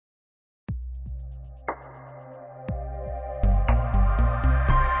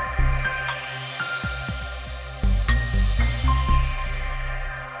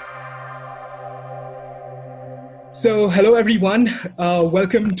So, hello everyone.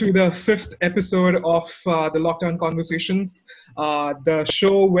 Welcome to the fifth episode of the Lockdown Conversations, the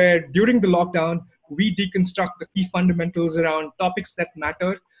show where during the lockdown we deconstruct the key fundamentals around topics that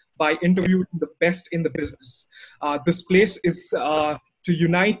matter by interviewing the best in the business. This place is to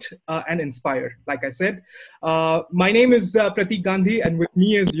unite and inspire, like I said. My name is Pratik Gandhi, and with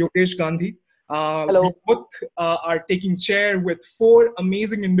me is Yogesh Gandhi. We Hello. both are taking chair with four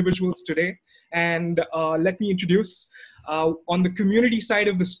amazing individuals today. And let me introduce on the community side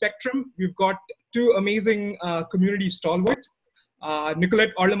of the spectrum, we've got two amazing community stalwarts.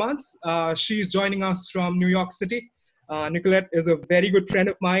 Nicolette Orlemans, she's joining us from New York City. Nicolette is a very good friend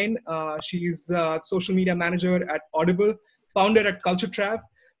of mine. She's social media manager at Audible, founder at Culture Trav.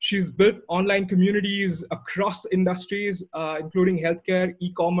 She's built online communities across industries, including healthcare,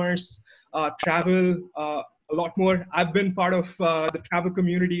 e-commerce, travel, a lot more. I've been part of the travel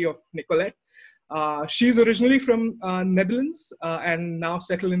community of Nicolette. She's originally from Netherlands and now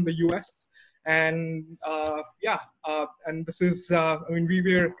settled in the US. And and this is, we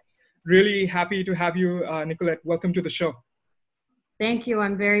were really happy to have you, Nicolette. Welcome to the show. Thank you.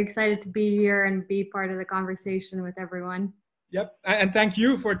 I'm very excited to be here and be part of the conversation with everyone. Yep, and thank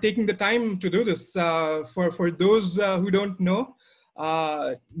you for taking the time to do this. For those who don't know,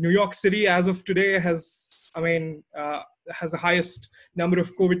 New York City as of today has the highest number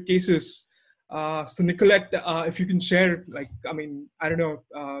of COVID cases. So Nicolette, if you can share, I don't know,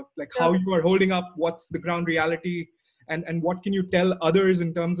 how you are holding up, what's the ground reality, and what can you tell others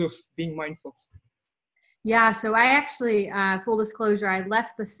in terms of being mindful? Yeah, so I actually, full disclosure, I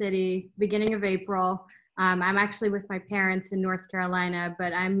left the city beginning of April. I'm actually with my parents in North Carolina,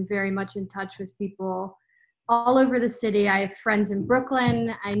 but I'm very much in touch with people all over the city. I have friends in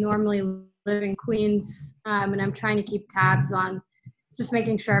Brooklyn. I normally live in Queens, and I'm trying to keep tabs on just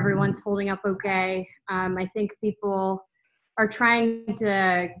making sure everyone's holding up okay. I think people are trying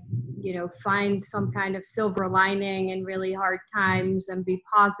to, find some kind of silver lining in really hard times and be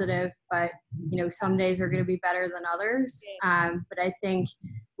positive, but, some days are going to be better than others. But I think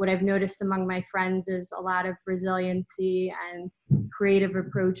what I've noticed among my friends is a lot of resiliency and creative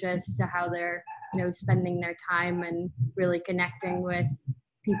approaches to how they're, spending their time and really connecting with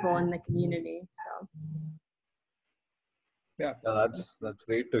people in the community. So. Yeah, That's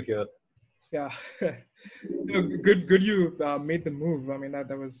great to hear. Yeah, good. You made the move. I mean, that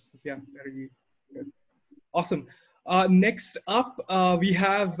was very good. Awesome. Next up, we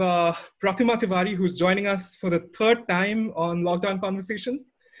have Pratima Tiwari, who's joining us for the third time on Lockdown Conversation.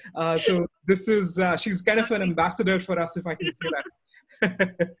 So this is she's kind of an ambassador for us, if I can say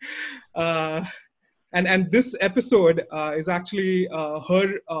that. And this episode is actually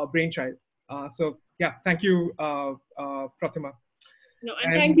her brainchild. So yeah, thank you, Pratima. No,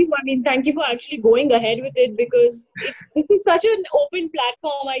 and thank you. I mean, thank you for actually going ahead with it, because this is such an open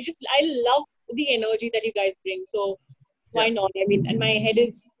platform. I love the energy that you guys bring. So why not? I mean, and my head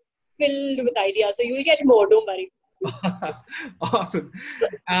is filled with ideas. So you'll get more. Don't worry. Awesome.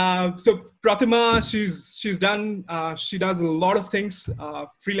 So Pratima, she does a lot of things.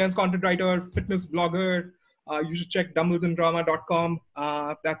 Freelance content writer, fitness blogger. You should check dumbbellsanddrama.com.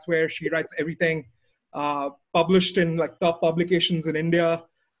 That's where she writes everything. Published in top publications in India.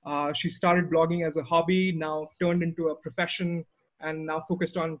 She started blogging as a hobby, now turned into a profession, and now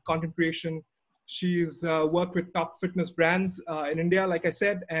focused on content creation. She's worked with top fitness brands in India, like I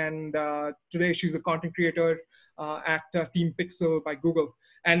said, and today she's a content creator at Team Pixel by Google.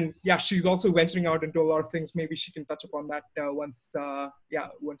 And yeah, she's also venturing out into a lot of things. Maybe she can touch upon that once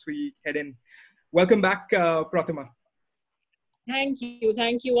we head in. Welcome back, Pratima. Thank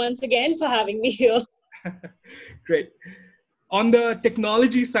you once again for having me here. Great. On the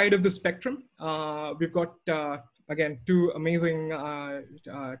technology side of the spectrum, we've got, again, two amazing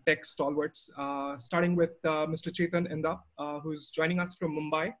tech stalwarts, starting with Mr. Chetan Inda, who's joining us from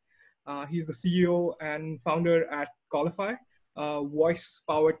Mumbai. He's the CEO and founder at Qualify, a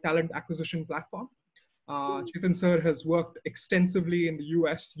voice-powered talent acquisition platform. Chetan sir has worked extensively in the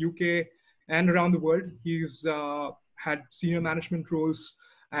US, UK, and around the world. He's had senior management roles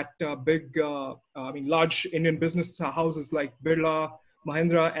at large Indian business houses like Birla,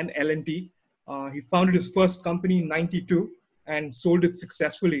 Mahindra, and L&T. He founded his first company in '92 and sold it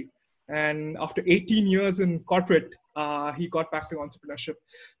successfully. And after 18 years in corporate, he got back to entrepreneurship.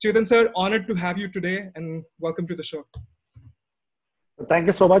 Chetan sir, honored to have you today, and welcome to the show. Thank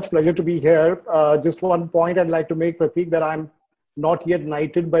you so much. Pleasure to be here. Just one point I'd like to make, Pratik, that I'm not yet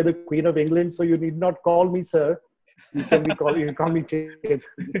knighted by the Queen of England, so you need not call me sir. You can call me Chetan.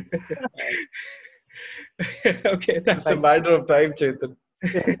 Okay, that's a matter of time, Chetan.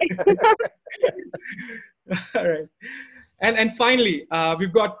 All right. And finally,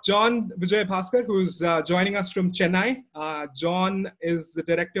 we've got John Vijay Bhaskar, who's joining us from Chennai. John is the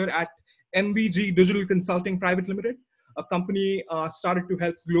director at MVG Digital Consulting Private Limited, a company started to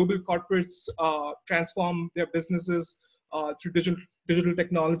help global corporates transform their businesses through digital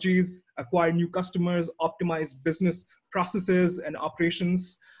technologies, acquire new customers, optimize business processes and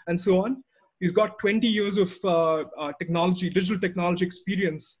operations, and so on. He's got 20 years of digital technology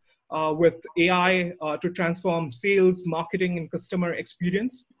experience with AI to transform sales, marketing, and customer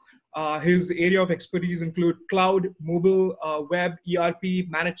experience. His area of expertise include cloud, mobile, web, ERP,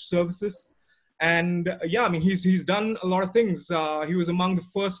 managed services. And yeah, I mean, he's done a lot of things. He was among the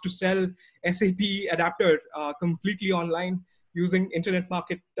first to sell SAP adapter completely online using internet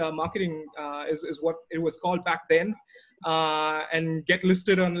marketing is what it was called back then, and get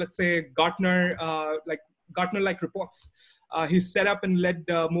listed on, let's say, Gartner-like reports. He set up and led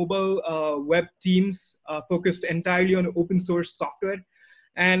mobile web teams focused entirely on open source software,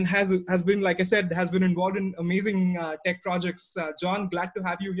 and has been, like I said, has been involved in amazing tech projects. John, glad to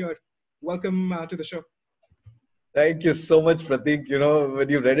have you here. Welcome to the show. Thank you so much, Pratik. You know, when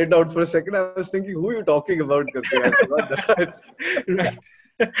you read it out for a second, I was thinking, who are you talking about? Because I forgot that. Right.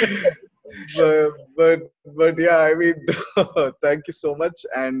 But yeah, I mean, thank you so much.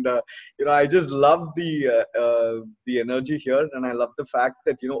 And you know, I just love the energy here, and I love the fact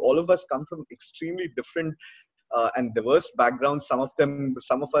that, you know, all of us come from extremely different and diverse backgrounds. Some of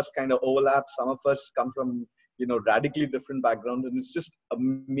us kind of overlap. Some of us come from, you know, radically different backgrounds, and it's just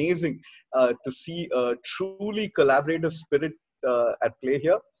amazing to see a truly collaborative spirit at play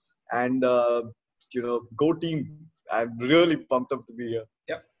here. And you know, go team! I'm really pumped up to be here.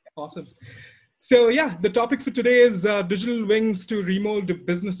 Yep, awesome. So yeah, the topic for today is digital wings to remold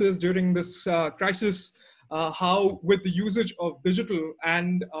businesses during this crisis. How, with the usage of digital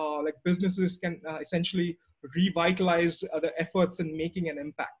and like businesses can essentially revitalize the efforts in making an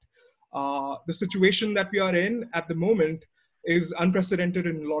impact. The situation that we are in at the moment is unprecedented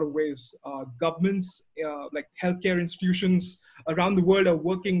in a lot of ways. Governments, like healthcare institutions around the world, are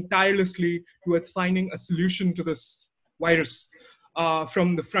working tirelessly towards finding a solution to this virus.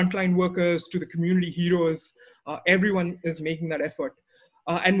 From the frontline workers to the community heroes, everyone is making that effort.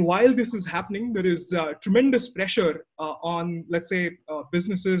 And while this is happening, there is tremendous pressure on, let's say,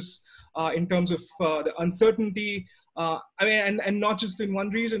 businesses in terms of the uncertainty. I mean, and not just in one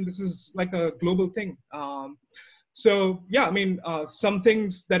region. This is like a global thing. So yeah, I mean, some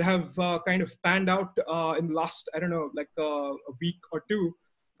things that have kind of panned out in the last, I don't know, like a week or two.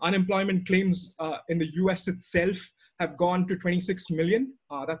 Unemployment claims in the U.S. itself have gone to 26 million.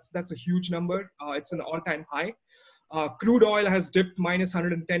 That's a huge number. It's an all-time high. Crude oil has dipped minus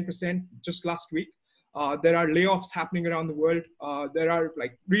 110% just last week. There are layoffs happening around the world. There are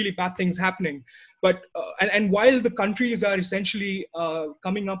like really bad things happening. But and while the countries are essentially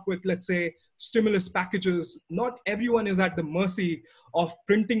coming up with, let's say, stimulus packages, not everyone is at the mercy of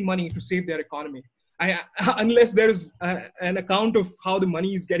printing money to save their economy. Unless there's an account of how the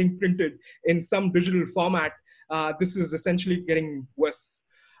money is getting printed in some digital format, this is essentially getting worse.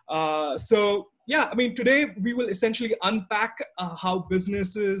 So yeah, I mean, today we will essentially unpack how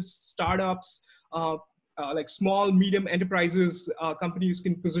businesses, startups, like small, medium enterprises, companies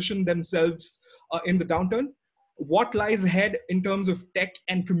can position themselves in the downturn, what lies ahead in terms of tech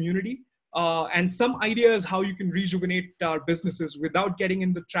and community, and some ideas how you can rejuvenate our businesses without getting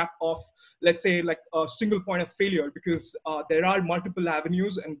in the trap of, let's say, like a single point of failure, because there are multiple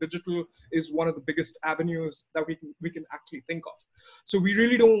avenues, and digital is one of the biggest avenues that we can actually think of. So we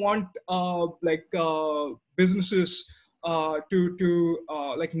really don't want businesses to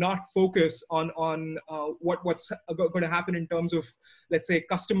like not focus on what's going to happen in terms of, let's say,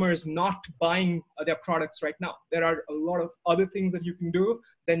 customers not buying their products right now. There are a lot of other things that you can do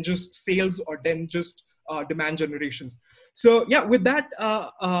than just sales or then just demand generation. So yeah, with that,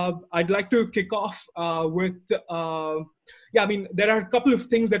 I'd like to kick off with yeah, I mean, there are a couple of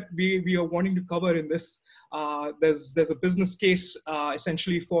things that we are wanting to cover in this. There's a business case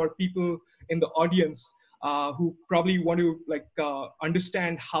essentially for people in the audience who probably want to like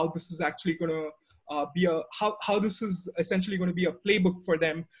understand how this is actually going to be how this is essentially going to be a playbook for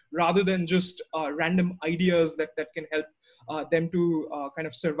them, rather than just random ideas that can help them to kind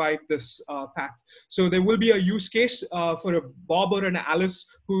of survive this path. So there will be a use case for a Bob or an Alice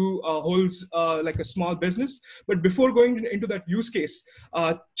who holds like a small business. But before going into that use case,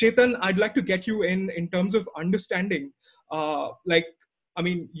 Chetan, I'd like to get you in terms of understanding, like, I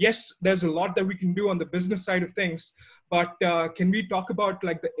mean, yes, there's a lot that we can do on the business side of things, but can we talk about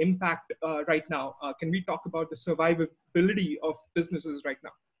like the impact right now? Can we talk about the survivability of businesses right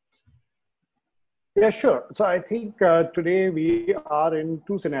now? Yeah, sure. So I think today we are in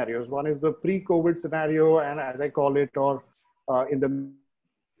two scenarios. One is the pre-COVID scenario, and as I call it, or in the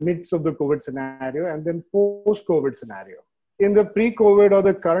midst of the COVID scenario, and then post-COVID scenario. In the pre-COVID or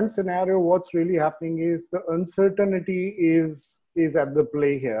the current scenario, what's really happening is the uncertainty is at the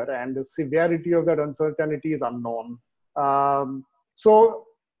play here, and the severity of that uncertainty is unknown. So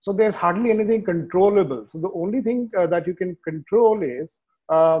there's hardly anything controllable. So the only thing that you can control is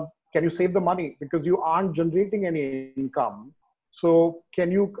can you save the money because you aren't generating any income. So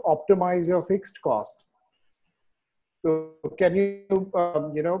can you optimize your fixed costs? So can you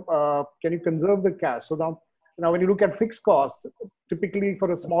conserve the cash? So now when you look at fixed costs, typically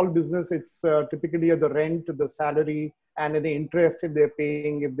for a small business, it's typically the rent, the salary, and the interest if they're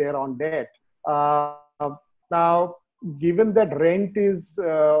paying if they're on debt. Now, given that rent is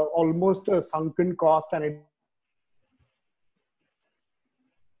almost a sunken cost and it's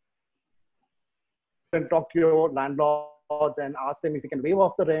and talk to your landlords and ask them if you can waive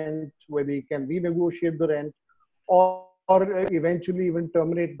off the rent, whether you can renegotiate the rent, or eventually even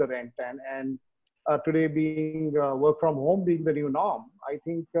terminate the rent. And today being work from home being the new norm, I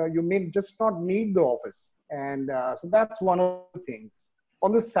think you may just not need the office. And so that's one of the things.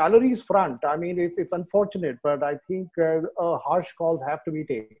 On the salaries front, I mean, it's unfortunate, but I think harsh calls have to be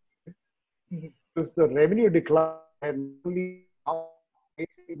taken because the revenue decline had not only now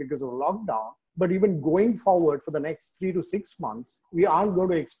because of lockdown, but even going forward for the next 3 to 6 months, we aren't going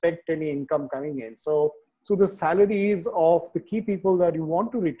to expect any income coming in. So the salaries of the key people that you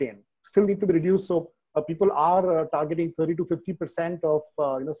want to retain still need to be reduced. So people are targeting 30 to 50% of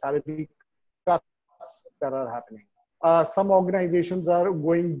salary cuts that are happening. Some organizations are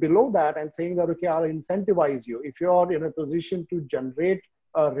going below that and saying that, okay, I'll incentivize you. If you're in a position to generate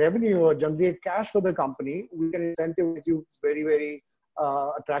revenue or generate cash for the company, we can incentivize you very, very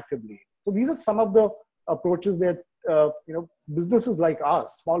attractively. So these are some of the approaches that businesses like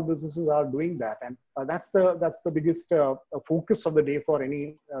us, small businesses, are doing that, and that's the biggest focus of the day for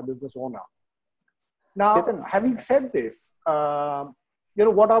any business owner. Now, Chetan, having said this,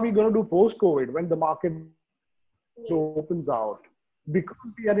 what are we going to do post-COVID when the market opens out? Because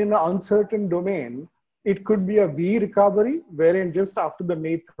we are in an uncertain domain, it could be a V recovery, wherein just after the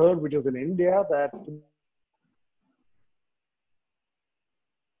May 3rd, which is in India, that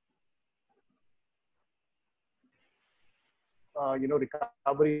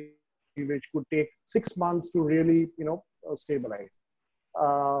recovery, which could take 6 months to really, stabilize.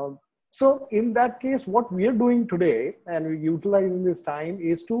 So in that case, what we are doing today, and we're utilizing this time,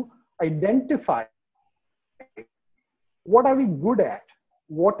 is to identify what are we good at,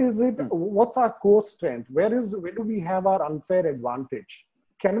 what is it, what's our core strength, where do we have our unfair advantage,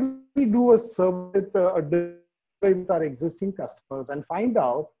 can we do a service with our existing customers and find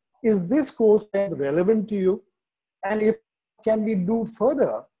out, is this core strength relevant to you, and if can we do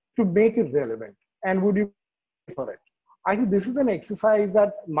further to make it relevant, and would you pay for it? I think this is an exercise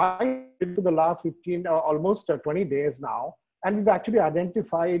that might for the last 15 almost 20 days now, and we've actually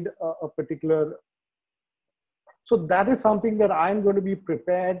identified a particular. So that is something that I'm going to be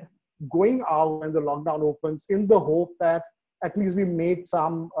prepared going out when the lockdown opens, in the hope that at least we made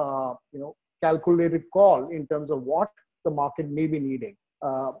some calculated call in terms of what the market may be needing.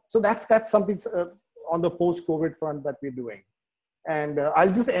 So that's something on the post-COVID front that we're doing. And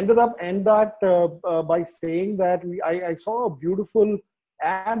I'll just end that by saying that I saw a beautiful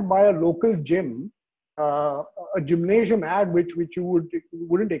ad by a local gym, a gymnasium ad, which you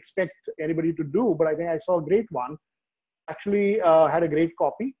wouldn't expect anybody to do, but I think I saw a great one. Actually had a great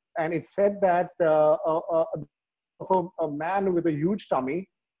copy, and it said that a man with a huge tummy,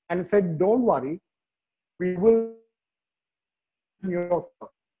 and it said, "Don't worry, we will."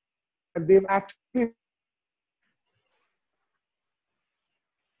 And they've actually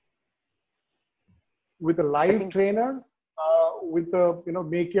with a live trainer, with a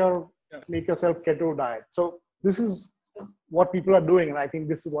make yourself keto diet. So this is what people are doing, and I think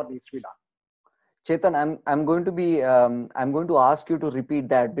this is what needs to be done. Chetan, I'm going to be I'm going to ask you to repeat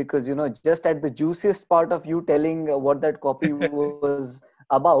that, because just at the juiciest part of you telling what that copy was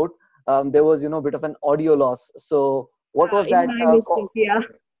about, there was a bit of an audio loss. So what was that? My mistake, yeah.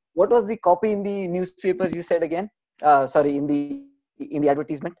 What was the copy in the newspapers you said again? Sorry, in the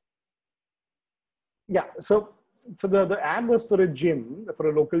advertisement. Yeah, so the ad was for a gym, for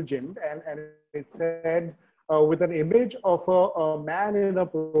a local gym, and it said with an image of a man in a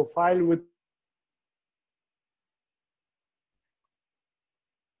profile with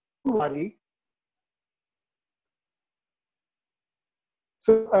worry.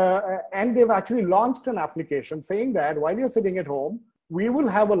 So and they've actually launched an application saying that while you're sitting at home, we will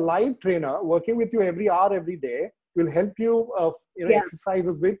have a live trainer working with you every hour, every day. Will help you, Yeah.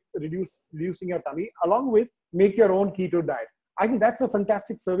 exercises with reducing your tummy, along with make your own keto diet. I think that's a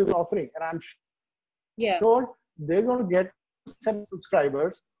fantastic service offering, and I'm Yeah. sure they're going to get set of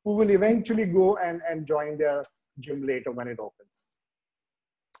subscribers who will eventually go and join their gym later when it opens.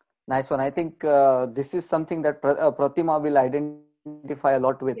 Nice one. I think this is something that Pratima will identify a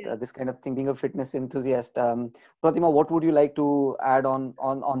lot with this kind of thing. Being a fitness enthusiast, Pratima, what would you like to add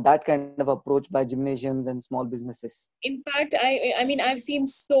on that kind of approach by gymnasiums and small businesses? In fact, I mean, I've seen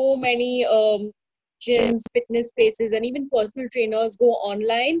so many gyms, fitness spaces, and even personal trainers go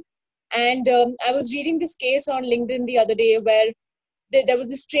online. And I was reading this case on LinkedIn the other day where there was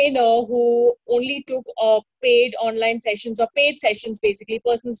this trainer who only took paid online sessions or paid sessions, basically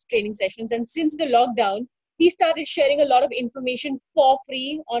personal training sessions. And since the lockdown, he started sharing a lot of information for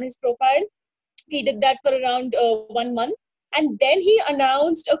free on his profile. He did that for around 1 month, and then he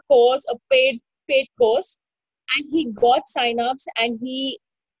announced a course, a paid course, and he got signups, and he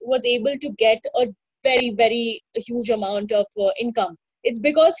was able to get a very huge amount of income. It's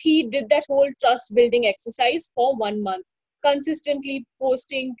because he did that whole trust building exercise for 1 month, consistently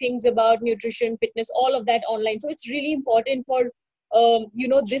posting things about nutrition, fitness, all of that online. So it's really important for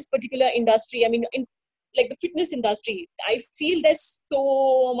this particular industry. I mean, in like the fitness industry, I feel there's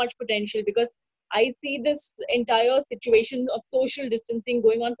so much potential, because I see this entire situation of social distancing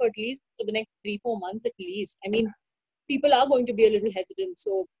going on for at least for the next 3-4 months at least. I mean, people are going to be a little hesitant.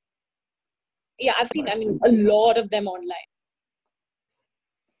 So yeah, I've seen, I mean, a lot of them online.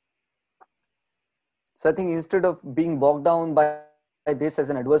 So I think instead of being bogged down by this as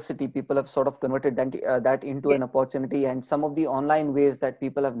an adversity, people have sort of converted that into an Yeah. opportunity. And some of the online ways that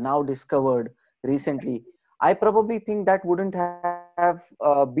people have now discovered recently, I probably think that wouldn't have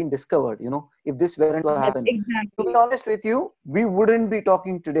been discovered, if this weren't to happen. Yes, To be exactly. honest with you, we wouldn't be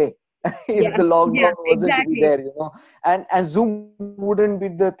talking today if Yeah, the lockdown yeah, wasn't to be exactly. there. And Zoom wouldn't be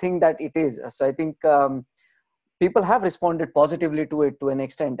the thing that it is. So I think people have responded positively to it to an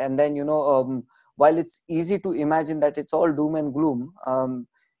extent. And then while it's easy to imagine that it's all doom and gloom,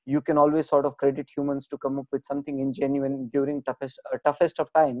 you can always sort of credit humans to come up with something ingenuine during toughest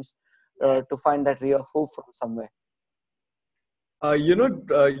of times, to find that ray of hope from somewhere.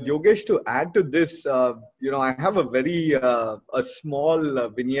 Yogesh, to add to this, I have a very a small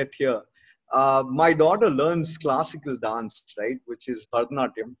vignette here. My daughter learns classical dance, right, which is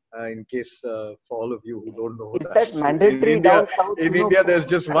Bharatanatyam. In case for all of you who don't know Is that, that mandatory down south? In India, there's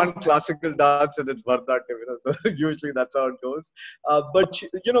just one classical dance, and it's Bharatanatyam. So usually that's how it goes. But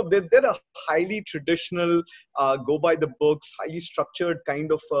they're a highly traditional, go by the books, highly structured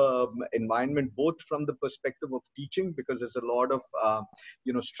kind of environment, both from the perspective of teaching, because there's a lot of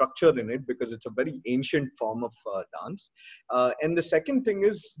structure in it, because it's a very ancient form of dance. And the second thing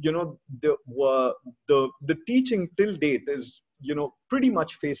is, the teaching till date is pretty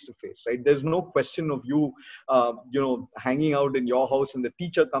much face to face, right? There's no question of you hanging out in your house and the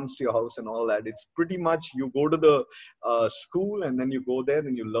teacher comes to your house and all that. It's pretty much you go to the school, and then you go there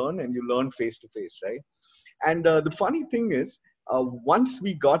and you learn face to face, right? And the funny thing is, once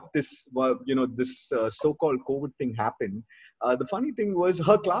we got this, this so-called COVID thing happened, the funny thing was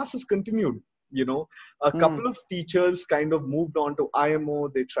her classes continued. A couple of teachers kind of moved on to IMO.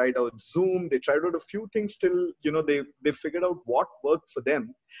 They tried out Zoom. They tried out a few things till, they figured out what worked for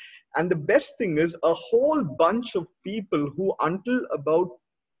them. And the best thing is, a whole bunch of people who until about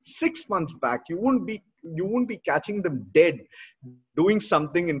 6 months back, you wouldn't be catching them dead doing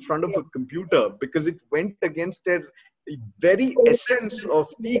something in front of a computer, because it went against their very essence of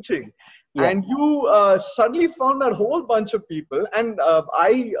teaching. Yeah. And you suddenly found that whole bunch of people. And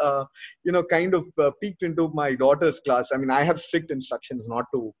I kind of peeked into my daughter's class. I mean, I have strict instructions not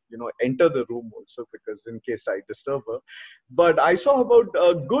to enter the room also, because in case I disturb her. But I saw about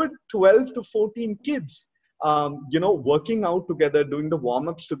a good 12 to 14 kids working out together, doing the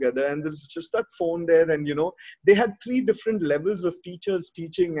warm-ups together. And there's just that phone there. And they had 3 different levels of teachers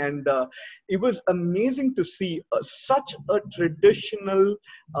teaching. And it was amazing to see such a traditional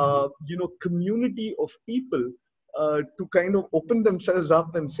community of people to kind of open themselves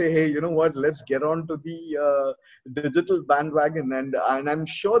up and say, hey, you know what, let's get on to the digital bandwagon. And I'm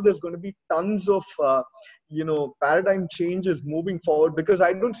sure there's going to be tons of paradigm changes moving forward, because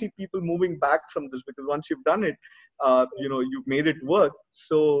I don't see people moving back from this, because once you've done it, you've made it work.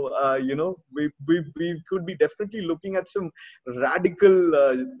 So we could be definitely looking at some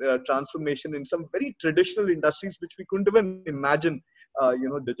radical transformation in some very traditional industries which we couldn't even imagine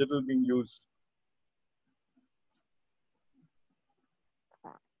digital being used.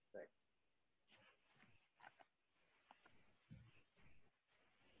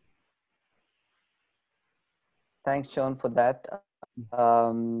 Thanks, Sean, for that.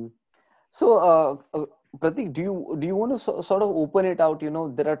 So, Pratik, do you want to sort of open it out?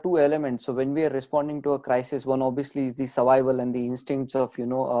 There are two elements. So when we are responding to a crisis, one obviously is the survival and the instincts of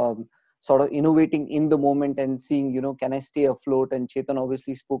sort of innovating in the moment and seeing can I stay afloat? And Chetan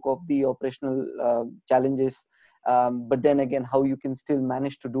obviously spoke of the operational challenges, but then again, how you can still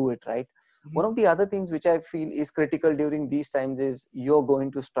manage to do it, right? One of the other things which I feel is critical during these times is you're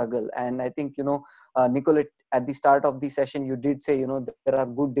going to struggle, and I think Nicolette, at the start of the session you did say there are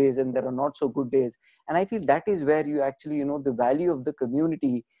good days and there are not so good days, and I feel that is where you actually the value of the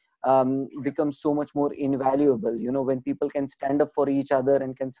community becomes so much more invaluable when people can stand up for each other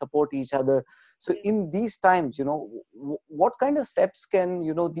and can support each other. So in these times what kind of steps can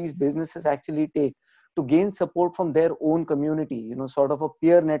these businesses actually take to gain support from their own community, sort of a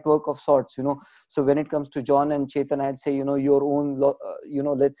peer network of sorts. So when it comes to John and Chetan, I'd say your own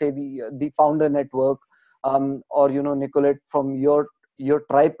let's say the founder network, or Nicolette, from your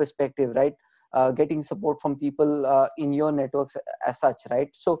tribe perspective, right? Getting support from people in your networks as such, right?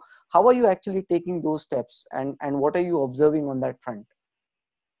 So how are you actually taking those steps, and what are you observing on that front?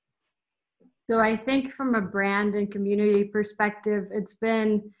 So I think from a brand and community perspective, it's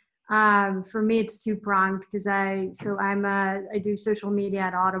been for me it's two-pronged, because I do social media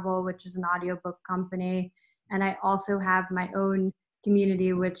at Audible, which is an audiobook company, and I also have my own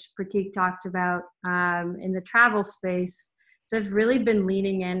community, which Pratik talked about, in the travel space. So I've really been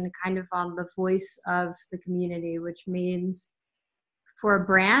leaning in kind of on the voice of the community, which means for a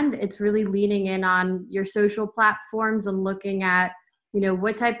brand, it's really leaning in on your social platforms and looking at,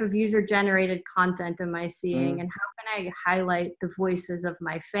 what type of user generated content am I seeing, and how can I highlight the voices of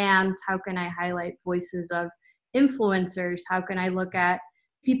my fans? How can I highlight voices of influencers? How can I look at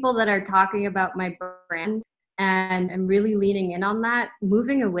people that are talking about my brand? And I'm really leaning in on that,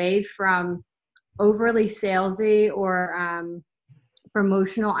 moving away from overly salesy or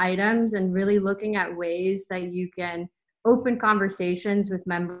promotional items, and really looking at ways that you can open conversations with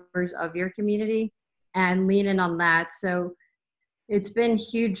members of your community and lean in on that. So it's been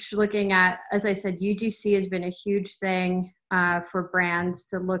huge looking at, as I said, UGC has been a huge thing for brands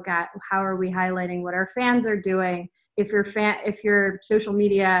to look at. How are we highlighting what our fans are doing? If your social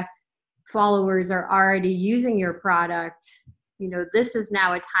media followers are already using your product, this is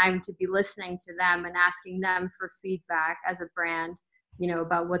now a time to be listening to them and asking them for feedback as a brand,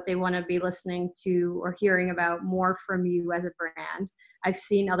 about what they want to be listening to or hearing about more from you as a brand. I've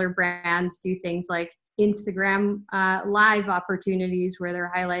seen other brands do things like Instagram live opportunities where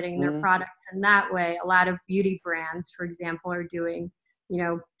they're highlighting their products in that way. A lot of beauty brands, for example, are doing,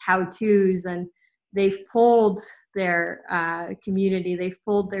 how-tos, and they've polled their community, they've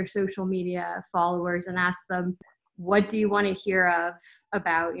polled their social media followers and asked them, what do you want to hear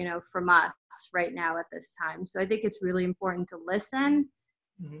about, from us right now at this time? So I think it's really important to listen,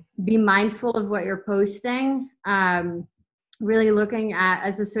 be mindful of what you're posting, really looking at,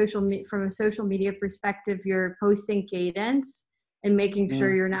 from a social media perspective, your posting cadence, and making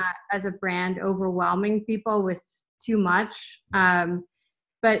sure you're not, as a brand, overwhelming people with too much,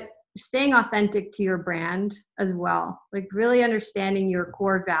 but staying authentic to your brand as well, like really understanding your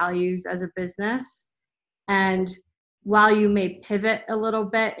core values as a business. And while you may pivot a little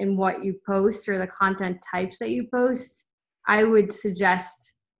bit in what you post or the content types that you post, I would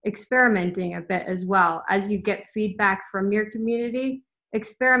suggest experimenting a bit as well. As you get feedback from your community,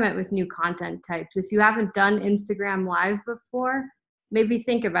 experiment with new content types. If you haven't done Instagram Live before, maybe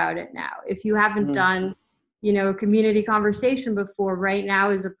think about it now. If you haven't done, a community conversation before, right now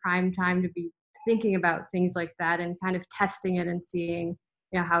is a prime time to be thinking about things like that and kind of testing it and seeing,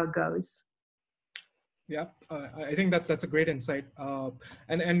 how it goes. Yeah, I think that's a great insight.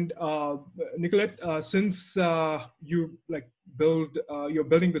 And Nicolette, since you're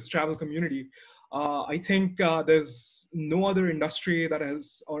building this travel community, I think there's no other industry that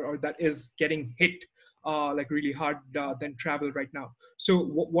has or that is getting hit like really hard than travel right now. So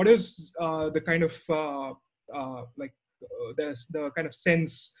what is the kind of there's the kind of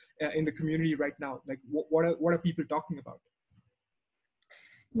sense in the community right now? Like what are people talking about?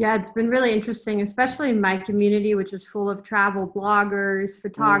 Yeah, it's been really interesting, especially in my community, which is full of travel bloggers,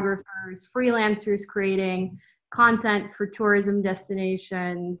 photographers, freelancers creating content for tourism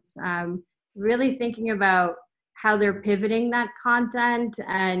destinations, really thinking about how they're pivoting that content.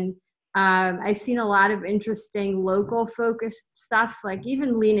 And I've seen a lot of interesting local focused stuff, like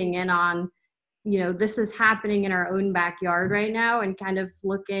even leaning in on, this is happening in our own backyard right now, and kind of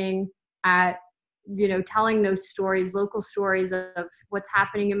looking at, telling those stories, local stories of what's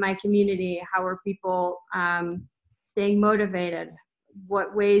happening in my community. How are people staying motivated?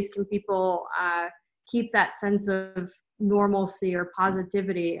 What ways can people keep that sense of normalcy or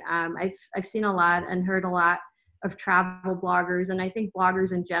positivity. I've seen a lot and heard a lot of travel bloggers, and I think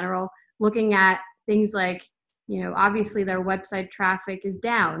bloggers in general, looking at things like, obviously their website traffic is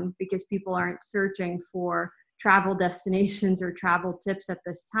down because people aren't searching for travel destinations or travel tips at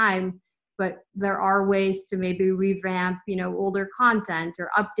this time, but there are ways to maybe revamp, older content or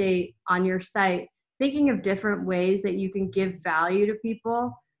update on your site, thinking of different ways that you can give value to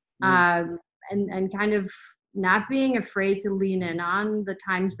people, and kind of not being afraid to lean in on the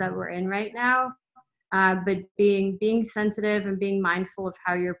times that we're in right now, but being sensitive and being mindful of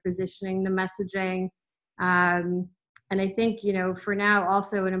how you're positioning the messaging. And I think, for now,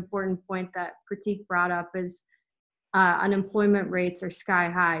 also an important point that Pratik brought up is unemployment rates are sky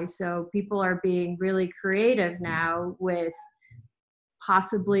high. So people are being really creative now with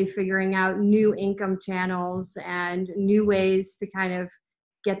possibly figuring out new income channels and new ways to kind of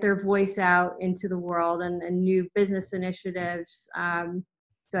get their voice out into the world, and new business initiatives.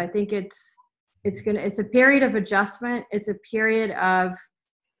 So I think it's a period of adjustment. It's a period of,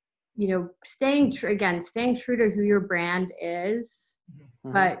 staying true to who your brand is,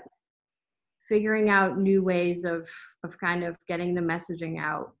 but figuring out new ways of kind of getting the messaging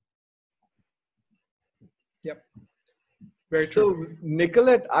out. Yep. Very So, true.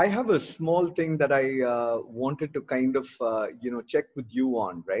 Nicolette, I have a small thing that I wanted to kind of, check with you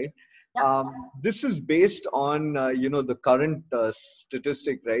on, right? Yep. This is based on, the current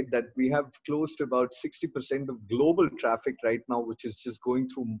statistic, right? That we have close to about 60% of global traffic right now, which is just going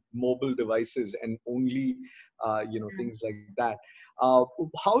through mobile devices and only, things like that.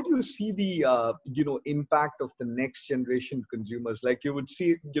 How do you see the, impact of the next generation consumers? Like you would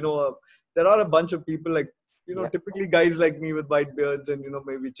see, there are a bunch of people like, typically guys like me with white beards and,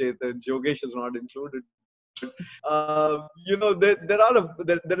 maybe Chetan, Yogesh is not included, but,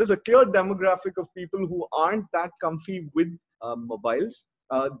 there is a clear demographic of people who aren't that comfy with mobiles.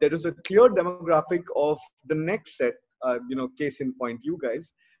 There is a clear demographic of the next set, case in point, you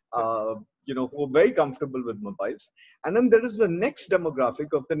guys, who are very comfortable with mobiles. And then there is the next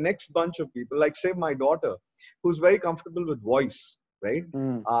demographic of the next bunch of people, like say my daughter, who's very comfortable with voice, right?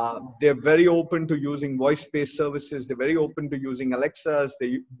 They're very open to using voice-based services. They're very open to using Alexas.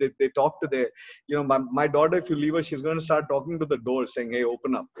 They talk to their, my daughter, if you leave her, she's going to start talking to the door saying, hey,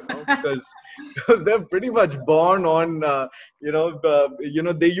 open up, because they're pretty much born on,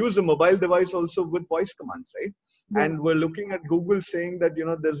 they use a mobile device also with voice commands, right? Yeah. And we're looking at Google saying that,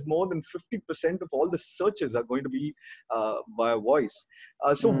 there's more than 50% of all the searches are going to be via voice.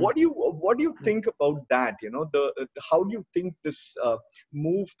 So what do you think about that? How do you think this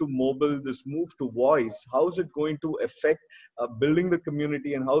move to mobile, this move to voice, how is it going to affect building the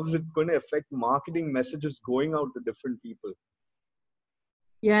community, and how is it going to affect marketing messages going out to different people?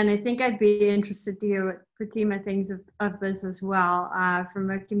 Yeah, and I think I'd be interested to hear what Pratima thinks of this as well,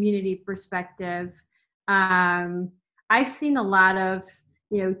 from a community perspective. I've seen a lot of,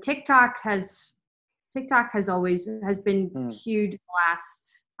 TikTok has been huge the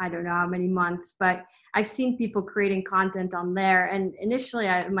last, I don't know how many months, but I've seen people creating content on there. And initially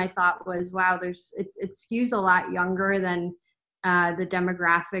my thought was, wow, it skews a lot younger than the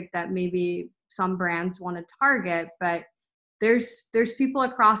demographic that maybe some brands want to target, but there's people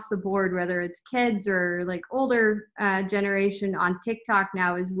across the board, whether it's kids or like older generation on TikTok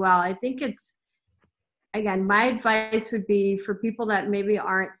now as well. I think again, my advice would be for people that maybe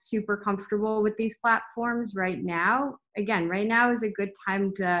aren't super comfortable with these platforms right now. Again, right now is a good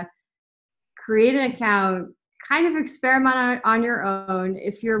time to create an account, kind of experiment on your own.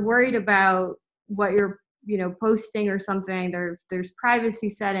 If you're worried about what you're, posting or something, there's privacy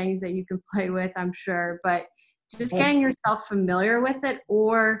settings that you can play with, I'm sure, but just getting yourself familiar with it,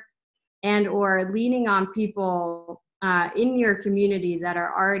 or leaning on people in your community that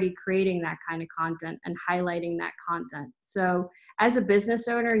are already creating that kind of content and highlighting that content. So as a business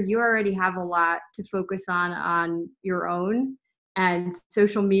owner, you already have a lot to focus on your own, and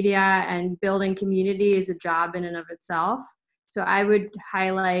social media and building community is a job in and of itself. So I would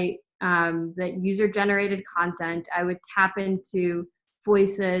highlight that user-generated content. I would tap into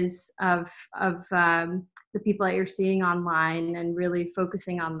voices of the people that you're seeing online and really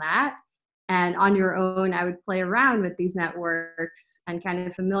focusing on that. And on your own, I would play around with these networks and kind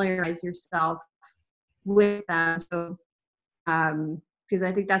of familiarize yourself with them. So, because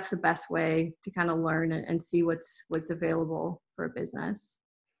I think that's the best way to kind of learn and see what's available for a business.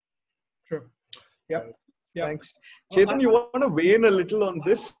 Sure. Yep. Yeah. Thanks. Chetan, you want to weigh in a little on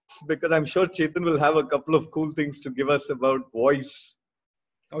this? Because I'm sure Chetan will have a couple of cool things to give us about voice.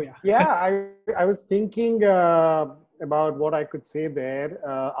 Oh, yeah. Yeah, I was thinking about what I could say there.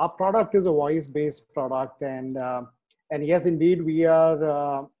 Our product is a voice-based product, and yes, indeed, we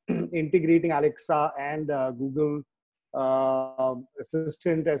are integrating Alexa and Google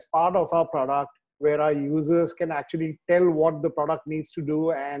Assistant as part of our product, where our users can actually tell what the product needs to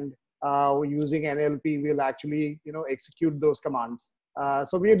do, and using NLP, will actually execute those commands.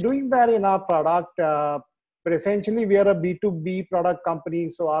 So we are doing that in our product. But essentially, we are a B2B product company,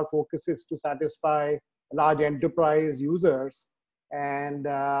 so our focus is to satisfy large enterprise users. And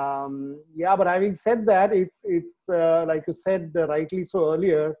yeah, but having said that, it's like you said rightly so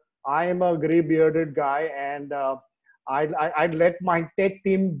earlier, I am a gray bearded guy, and I'd let my tech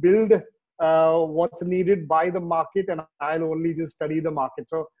team build what's needed by the market, and I'll only just study the market.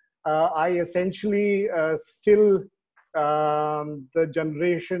 So I essentially still the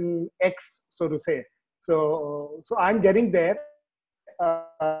generation X, so to say. So I'm getting there.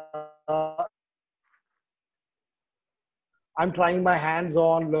 I'm trying my hands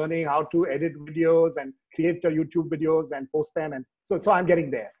on learning how to edit videos and create YouTube videos and post them, and so I'm getting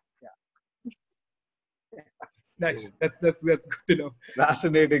there. Yeah. Nice. That's good to know.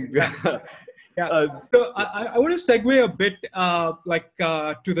 Fascinating. Yeah. Uh, So I want to segue a bit,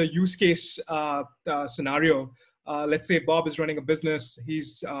 to the use case scenario. Let's say Bob is running a business.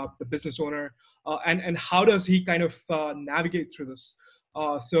 He's the business owner, and how does he kind of navigate through this?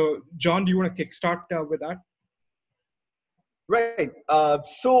 So, John, do you want to kickstart with that? Right.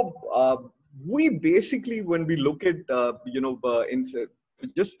 We basically, when we look at,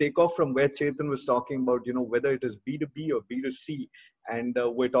 just take off from where Chetan was talking about, whether it is B2B or B2C, and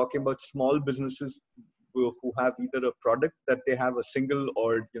we're talking about small businesses who have either a product that they have a single,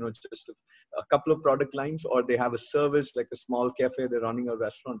 or, just a couple of product lines, or they have a service like a small cafe, they're running a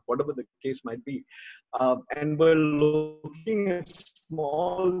restaurant, whatever the case might be. And we're looking at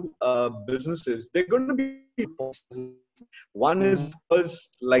small businesses. They're going to be one is, of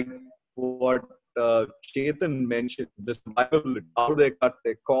course, like what Chetan mentioned, the survivability, how they cut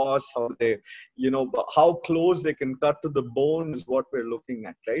their costs, how they, how close they can cut to the bone is what we're looking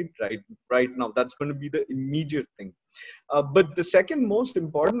at, right now. That's going to be the immediate thing. But the second most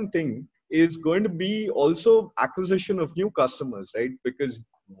important thing is going to be also acquisition of new customers, right? Because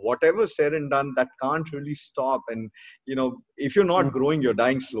whatever said and done, that can't really stop. And, if you're not growing, you're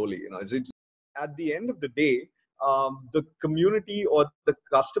dying slowly. It's at the end of the day, the community or the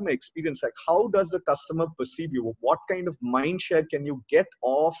customer experience, like how does the customer perceive you? What kind of mind share can you get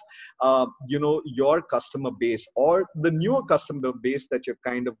off, your customer base, or the newer customer base that you're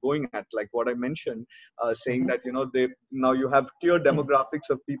kind of going at? Like what I mentioned, saying that, now you have clear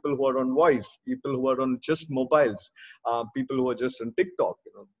demographics of people who are on voice, people who are on just mobiles, people who are just on TikTok,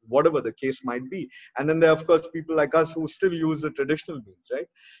 whatever the case might be. And then there are, of course, people like us who still use the traditional means, right?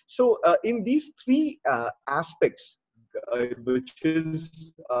 So in these three aspects, which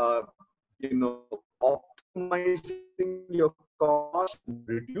is, optimizing your cost,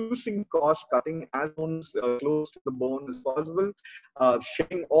 reducing cost, cutting as close to the bone as possible,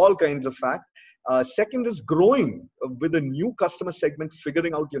 shedding all kinds of fat. Second is growing with a new customer segment,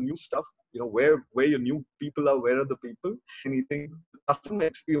 figuring out your new stuff, where your new people are, where are the people, anything, customer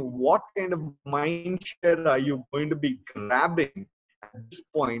experience, what kind of mind share are you going to be grabbing at this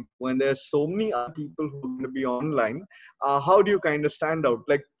point when there's so many other people who are going to be online? How do you kind of stand out?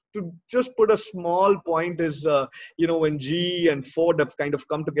 Like, to just put a small point is, when GE and Ford have kind of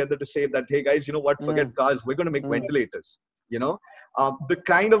come together to say that, hey guys, what, forget cars, we're going to make ventilators. The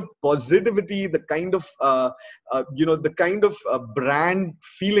kind of positivity, the kind of, brand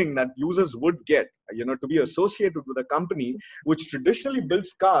feeling that users would get, to be associated with a company which traditionally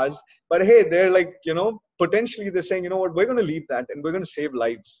builds cars, but hey, they're like, potentially they're saying, what, we're going to leave that and we're going to save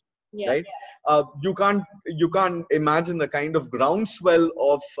lives. Yeah. Right? You can't imagine the kind of groundswell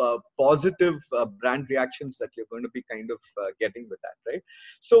of positive brand reactions that you're going to be kind of getting with that, right?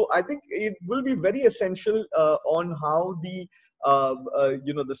 So I think it will be very essential on how the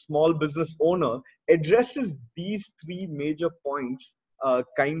small business owner addresses these three major points,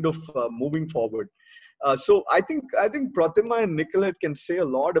 moving forward. So I think Pratima and Nicolette can say a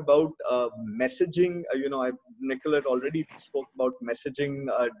lot about messaging. Nicolette already spoke about messaging,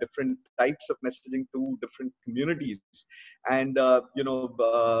 different types of messaging to different communities, and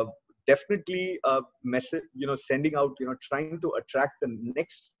definitely message. Sending out. Trying to attract the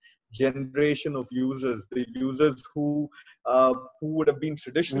next generation of users, the users who would have been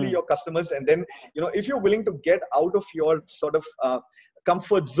traditionally your customers, and then if you're willing to get out of your sort of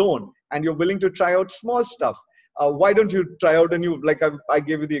comfort zone and you're willing to try out small stuff, why don't you try out a new, like I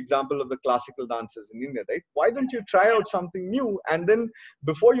gave you the example of the classical dancers in India, right? Why don't you try out something new? And then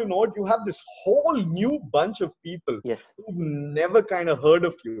before you know it, you have this whole new bunch of people Yes. who've never kind of heard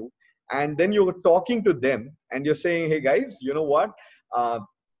of you. And then you're talking to them and you're saying, hey guys, you know what? Uh,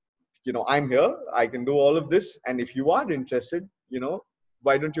 I'm here, I can do all of this, and if you are interested,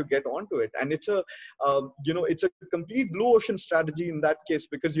 why don't you get onto it? And it's a complete blue ocean strategy in that case,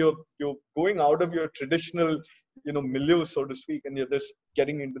 because you're going out of your traditional milieu, so to speak, and you're just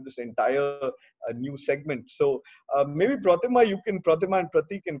getting into this entire new segment. So maybe Pratima and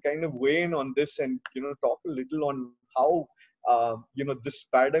Pratik can kind of weigh in on this, and talk a little on how this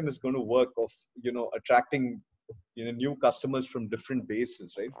paradigm is going to work of attracting new customers from different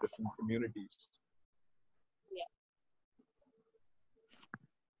bases, right? Different communities. Yeah.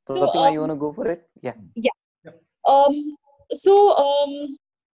 So Pratima, you want to go for it? Yeah. yeah. So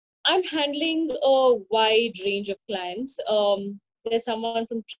I'm handling a wide range of clients. There's someone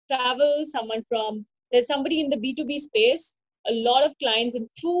from travel, there's somebody in the B2B space, a lot of clients in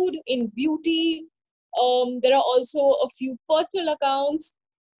food, in beauty. There are also a few personal accounts.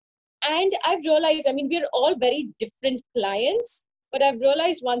 And I've realized, I mean, we're all very different clients, but I've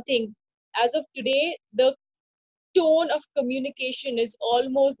realized one thing. As of today, the tone of communication is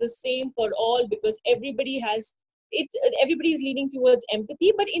almost the same for all, because everybody is leaning towards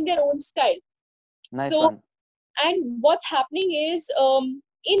empathy, but in their own style. Nice So, one. and what's happening is,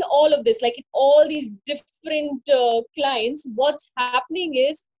 in all of this, like in all these different clients, what's happening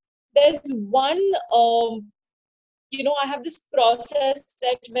is there's one, I have this process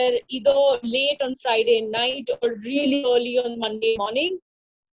set where either late on Friday night or really early on Monday morning,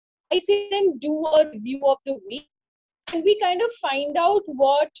 I sit and do a review of the week, and we kind of find out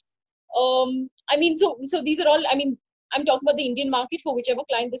what, so these are all, I'm talking about the Indian market for whichever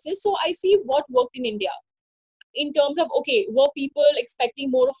client this is. So I see what worked in India in terms of, okay, were people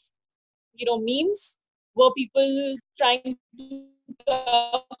expecting more of, memes? Were people trying to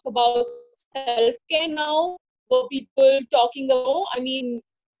talk about self-care now? Were people talking about,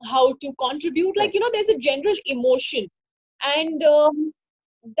 how to contribute? Like, Right. there's a general emotion. And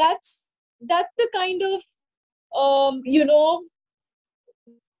that's the kind of, I'm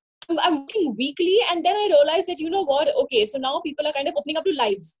working weekly, and then I realized that, what, okay, so now people are kind of opening up to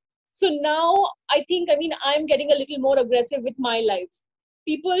lives. So now I'm getting a little more aggressive with my lives.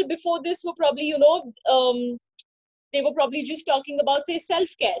 People before this were probably, they were probably just talking about, say,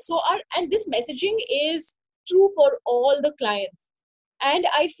 self-care. And this messaging is true for all the clients. And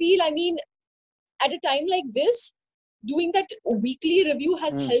I feel, at a time like this, doing that weekly review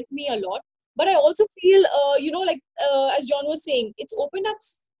has Mm. helped me a lot. But I also feel, as John was saying, it's opened up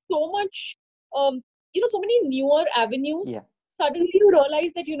so much, so many newer avenues. Yeah. Suddenly you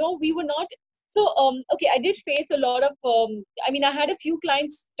realize that, we were not. So, okay, I did face a lot of, I had a few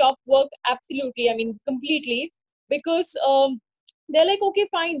clients stop work, absolutely, completely, because they're like, okay,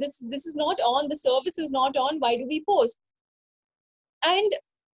 fine, this is not on, the service is not on, why do we post? And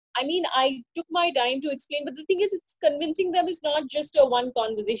I took my time to explain, but the thing is, it's convincing them is not just a one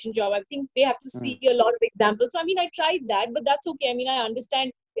conversation job. I think they have to Mm. see a lot of examples. So, I tried that, but that's okay. I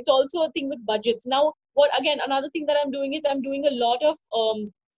understand it's also a thing with budgets. Now, another thing that I'm doing is I'm doing a lot of,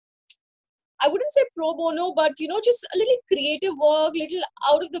 I wouldn't say pro bono, but, just a little creative work, little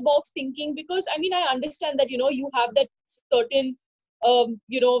out of the box thinking, because, I understand that, you have that certain,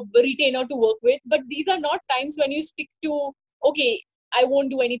 retainer to work with, but these are not times when you stick to, okay, I won't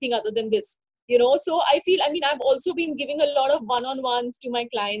do anything other than this, so I feel, I've also been giving a lot of one-on-ones to my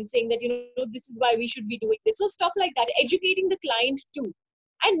clients, saying that, this is why we should be doing this. So stuff like that, educating the client too.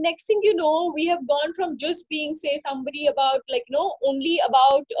 And next thing you know, we have gone from just being, say, somebody about, like, only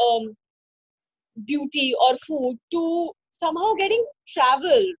about, beauty or food, to somehow getting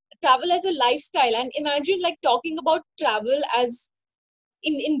travel as a lifestyle. And imagine, like, talking about travel as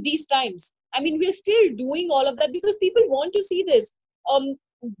in these times. We're still doing all of that because people want to see this.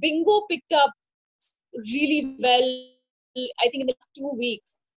 Bingo picked up really well, I think, in the last 2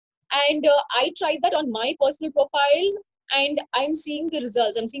 weeks. And I tried that on my personal profile, and I'm seeing the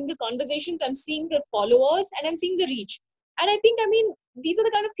results, I'm seeing the conversations, I'm seeing the followers, and I'm seeing the reach. And I think, these are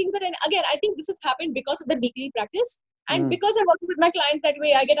the kind of things that, and again, I think this has happened because of the weekly practice, and Mm. because I work with my clients that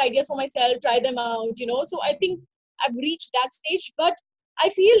way. I get ideas for myself, try them out, so I think I've reached that stage. But I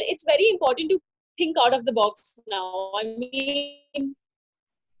feel it's very important to think out of the box now.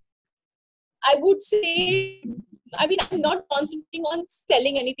 I would say, I'm not concentrating on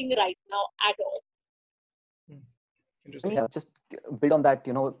selling anything right now at all. Interesting. just build on that,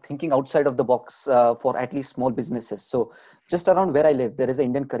 thinking outside of the box for at least small businesses. So just around where I live, there is an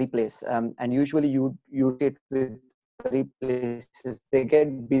Indian curry place, and usually you get with curry places, they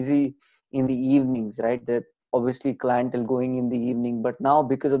get busy in the evenings, right? The obviously clientele going in the evening, but now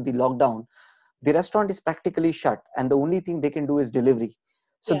because of the lockdown, the restaurant is practically shut, and the only thing they can do is delivery.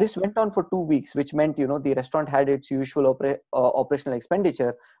 So Yeah. this went on for 2 weeks, which meant the restaurant had its usual operational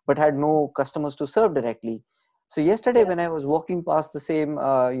expenditure, but had no customers to serve directly. So yesterday, Yeah. when I was walking past the same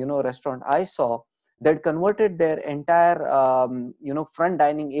restaurant, I saw that converted their entire front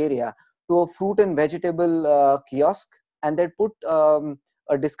dining area to a fruit and vegetable kiosk, and they put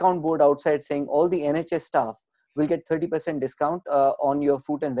a discount board outside saying all the NHS staff will get 30% discount on your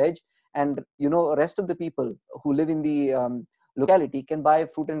fruit and veg, and rest of the people who live in the locality can buy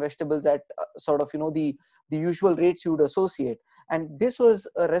fruit and vegetables at sort of the usual rates you would associate. And this was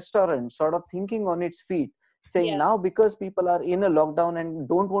a restaurant sort of thinking on its feet, saying Yeah. now because people are in a lockdown and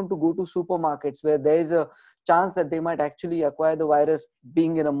don't want to go to supermarkets where there is a chance that they might actually acquire the virus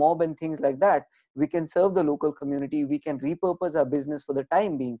being in a mob and things like that, we can serve the local community, we can repurpose our business for the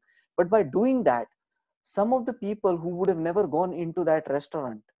time being. But by doing that, some of the people who would have never gone into that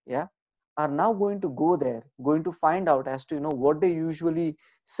restaurant, yeah, are now going to go there, going to find out as to what they usually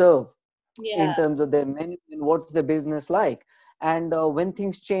serve in Yeah. terms of their menu and what's the business like. And when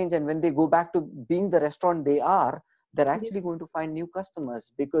things change and when they go back to being the restaurant they are, they're Yeah. actually going to find new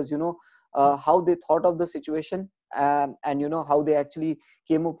customers because how they thought of the situation, and how they actually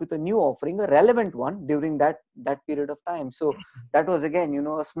came up with a new offering, a relevant one during that period of time. So that was again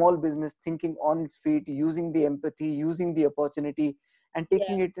a small business thinking on its feet, using the empathy, using the opportunity, and Yeah.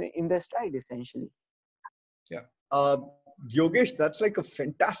 taking it in their stride essentially. Yeah. Uh, Yogesh, that's like a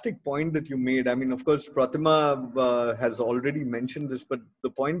fantastic point that you made. I mean, of course, Pratima has already mentioned this, but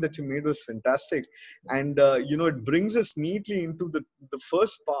the point that you made was fantastic. And, it brings us neatly into the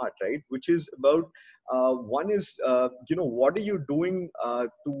first part, right? Which is about one is, what are you doing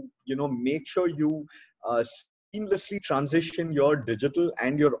to, make sure you seamlessly transition your digital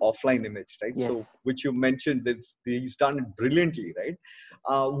and your offline image, right? So, Yes. which you mentioned, he's done it brilliantly, right?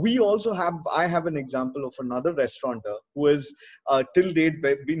 We also I have an example of another restaurateur who has till date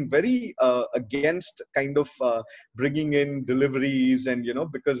been very against kind of bringing in deliveries, and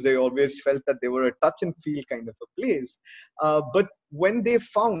because they always felt that they were a touch and feel kind of a place. But when they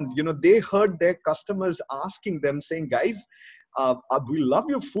found, they heard their customers asking them, saying, guys, we love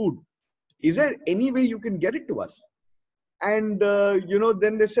your food. Is there any way you can get it to us? And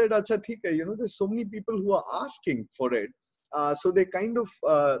then they said, acha theek hai, there's so many people who are asking for it. So they kind of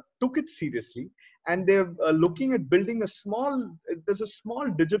took it seriously, and they're looking at building there's a small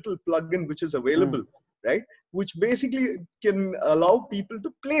digital plugin which is Mm. available, right? Which basically can allow people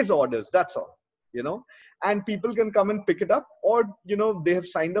to place orders, that's all. And people can come and pick it up, or they have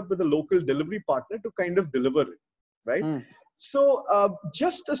signed up with a local delivery partner to kind of deliver it, right? Mm. So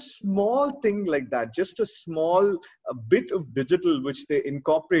just a small thing like that, just a small bit of digital which they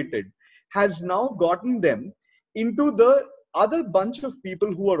incorporated, has now gotten them into the other bunch of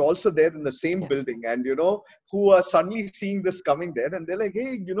people who are also there in the same Yeah. building, and who are suddenly seeing this coming there, and they're like,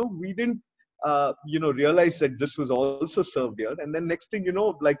 hey, we didn't realize that this was also served here. And then next thing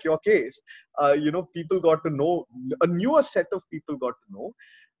like your case, people got to know, a newer set of people got to know,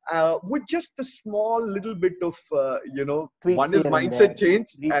 with just a small little bit of Tweaks one is here and mindset there, change,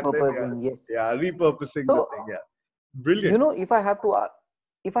 and then repurposing. Yes. yeah, repurposing the So thing. Yeah, brilliant. if I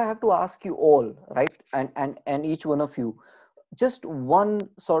have to ask you all, right, and each one of you, just one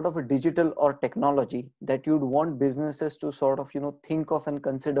sort of a digital or technology that you'd want businesses to sort of think of and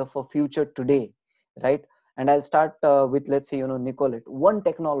consider for future today, right? And I'll start with, let's say, Nicolette. One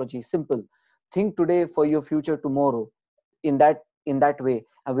technology, simple, think today for your future tomorrow, in that way.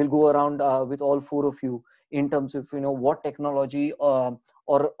 I will go around with all four of you in terms of what technology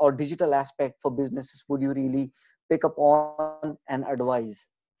or digital aspect for businesses would you really pick up on and advise.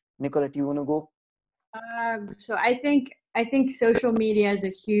 Nicolette, you want to go? So I think social media is a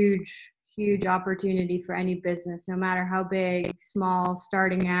huge opportunity for any business, no matter how big, small,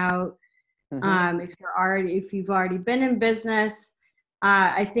 starting out. Mm-hmm. If you've already been in business,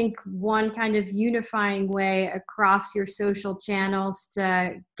 I think one kind of unifying way across your social channels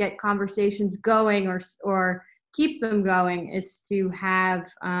to get conversations going or keep them going is to have.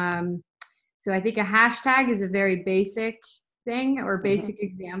 So I think a hashtag is a very basic thing or Mm-hmm. basic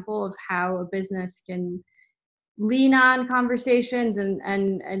example of how a business can lean on conversations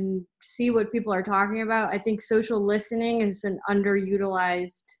and see what people are talking about. I think social listening is an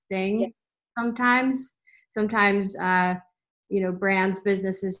underutilized Yeah. thing sometimes. Sometimes brands,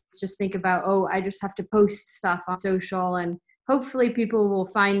 businesses just think about, oh, I just have to post stuff on social and hopefully people will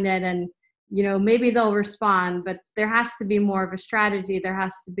find it and, maybe they'll respond, but there has to be more of a strategy. There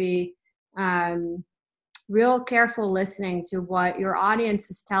has to be real careful listening to what your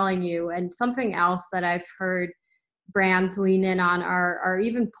audience is telling you. And something else that I've heard brands lean in on are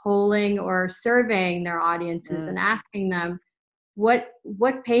even polling or surveying their audiences and asking them, what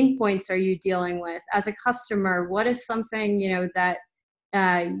pain points are you dealing with as a customer? What is something that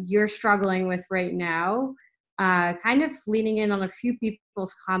you're struggling with right now? Kind of leaning in on a few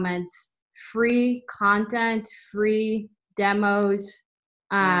people's comments, free content, free demos,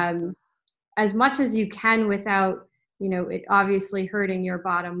 as much as you can without it obviously hurting your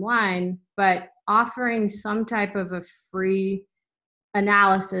bottom line, but offering some type of a free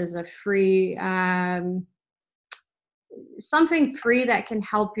analysis, a free something free that can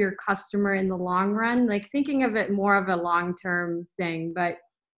help your customer in the long run, like thinking of it more of a long-term thing. But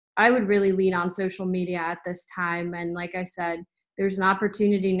I would really lean on social media at this time. And like I said, there's an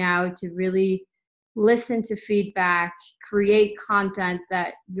opportunity now to really listen to feedback, create content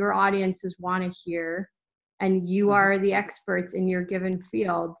that your audiences want to hear, and you are the experts in your given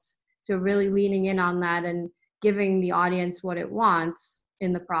fields. So really leaning in on that and giving the audience what it wants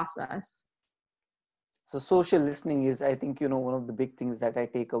in the process. So social listening is, I think, one of the big things that I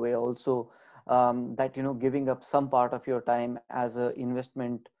take away also, that, giving up some part of your time as an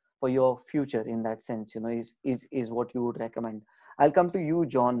investment for your future in that sense, is what you would recommend. I'll come to you,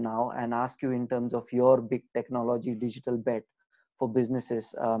 John, now and ask you in terms of your big technology digital bet for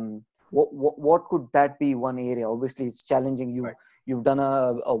businesses. What could that be one area? Obviously, it's challenging. You've done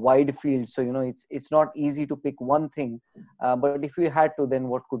a wide field, so it's not easy to pick one thing. But if you had to, then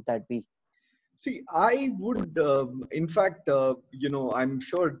what could that be? See, I would, in fact, I'm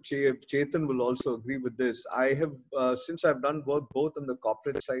sure Chetan will also agree with this. I have, since I've done work both on the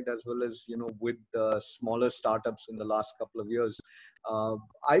corporate side as well as, with smaller startups in the last couple of years,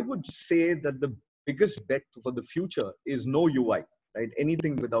 I would say that the biggest bet for the future is no UI, right?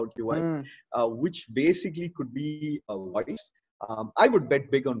 Anything without UI, which basically could be a voice. I would bet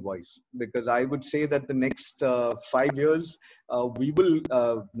big on voice because I would say that the next 5 years,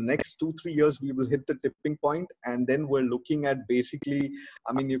 next 2-3 years, we will hit the tipping point, and then we're looking at basically,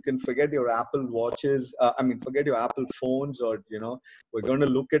 I mean, you can forget your Apple watches, forget your Apple phones, or we're going to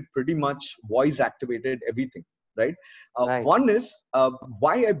look at pretty much voice activated everything, right? Right. One is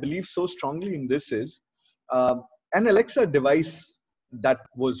why I believe so strongly in this is an Alexa device that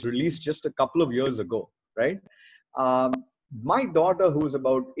was released just a couple of years ago, right? My daughter, who's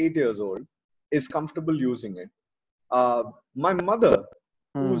about 8 years old, is comfortable using it. My mother,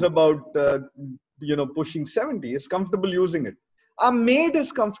 who's about pushing 70, is comfortable using it. Our maid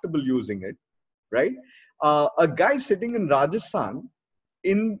is comfortable using it, right? A guy sitting in Rajasthan,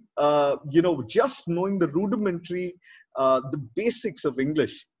 in just knowing the rudimentary, the basics of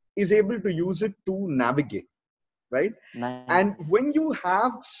English, is able to use it to navigate, right? Nice. And when you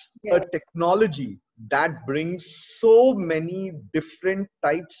have a technology that brings so many different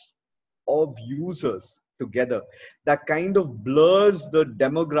types of users together, that kind of blurs the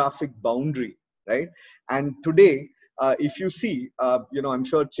demographic boundary, right? And today, if you see, I'm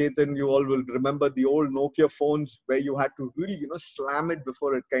sure Chetan, you all will remember the old Nokia phones where you had to really, slam it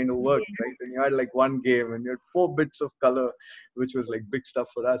before it kind of worked, right? And you had like one game and you had 4 bits of color, which was like big stuff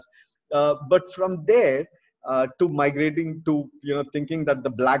for us. But from there, to migrating to thinking that the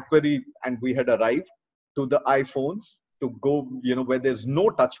BlackBerry and we had arrived, to the iPhones, to go where there's no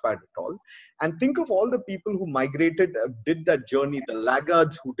touchpad at all, and think of all the people who migrated, did that journey, the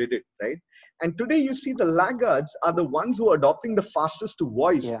laggards who did it, right? And today you see the laggards are the ones who are adopting the fastest to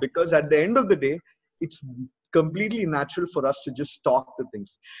voice, because at the end of the day, it's completely natural for us to just talk to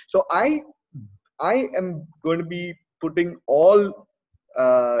things. So I am going to be putting all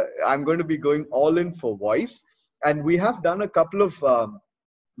I'm going to be going all in for voice, and we have done a couple of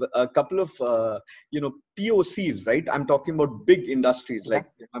POCs, right? I'm talking about big industries, like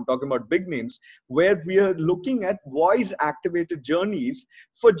I'm talking about big names, where we are looking at voice activated journeys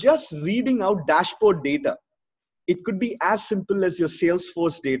for just reading out dashboard data. It could be as simple as your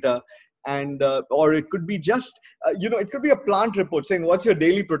Salesforce data, and or it could be just it could be a plant report saying what's your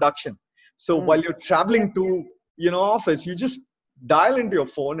daily production. So while you're traveling to office, you just dial into your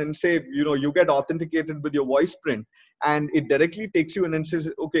phone and say, you get authenticated with your voice print, and it directly takes you in and says,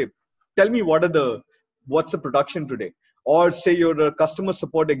 okay, tell me what's the production today. Or say you're a customer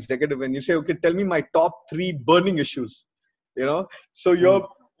support executive and you say, okay, tell me my top 3 burning issues. So you're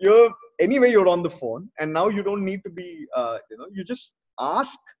anyway, you're on the phone, and now you don't need to be you just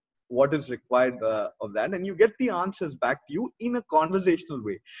ask what is required of that, and you get the answers back to you in a conversational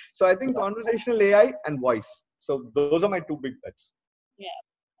way. So I think conversational AI and voice. So those are my two big bets. Yeah.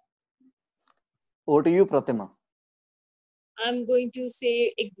 Over to you, Pratima. I'm going to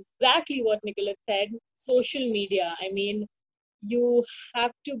say exactly what Nicholas said. Social media. I mean, you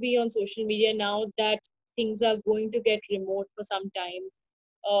have to be on social media now that things are going to get remote for some time.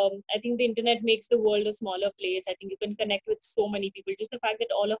 I think the internet makes the world a smaller place. I think you can connect with so many people. Just the fact that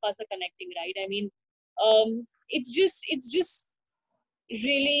all of us are connecting, right? I mean, it's just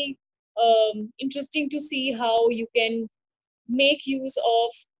really interesting to see how you can make use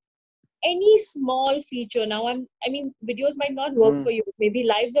of any small feature. Now I mean, videos might not work for you. Maybe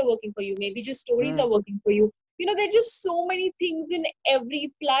lives are working for you. Maybe just stories are working for you. There's just so many things in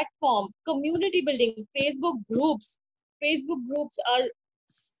every platform. Community building, Facebook groups are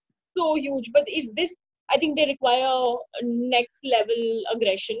so huge. But if this, I think they require a next level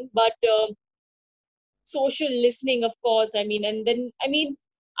aggression. But social listening, of course. I mean, and then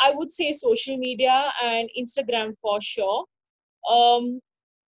I would say social media and Instagram for sure. Um,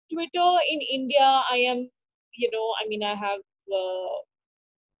 Twitter in India, I am, I mean, I have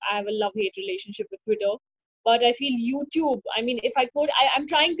a love-hate relationship with Twitter, but I feel YouTube. I mean, if I could, I'm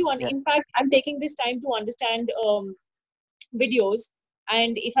trying to. Yeah. In fact, I'm taking this time to understand videos,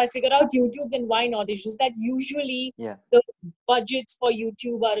 and if I figure out YouTube, then why not? It's just that usually Yeah. the budgets for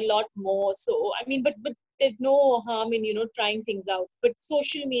YouTube are a lot more. So I mean, but there's no harm in trying things out. But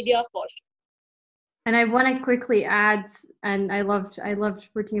social media for sure. And I want to quickly add, and I loved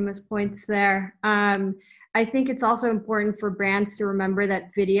Pratima's points there. I think it's also important for brands to remember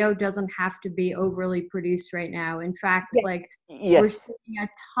that video doesn't have to be overly produced right now. In fact, Yes. like we're Yes. seeing a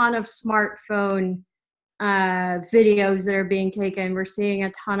ton of smartphone videos that are being taken. We're seeing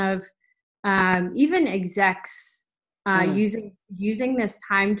a ton of even execs using this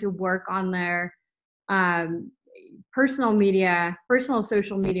time to work on their personal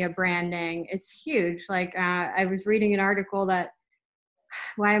social media branding. It's huge. Like I was reading an article that,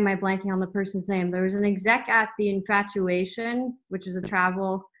 why am I blanking on the person's name? There was an exec at the Infatuation, which is a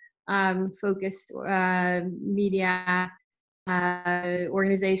travel focused media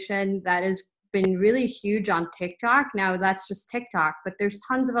organization that has been really huge on TikTok. Now that's just TikTok, but there's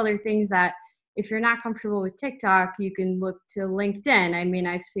tons of other things that if you're not comfortable with TikTok, you can look to LinkedIn. I mean,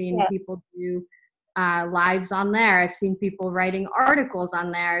 I've seen people do lives on there. I've seen people writing articles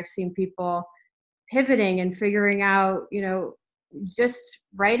on there. I've seen people pivoting and figuring out, just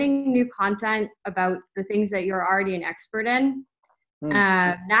writing new content about the things that you're already an expert in.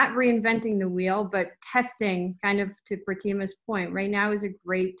 Not reinventing the wheel, but testing, kind of to Pratima's point. Right now is a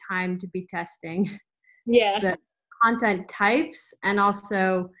great time to be testing the content types and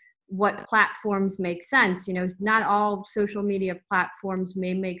also what platforms make sense. Not all social media platforms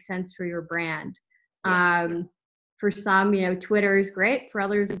may make sense for your brand. For some, Twitter is great. For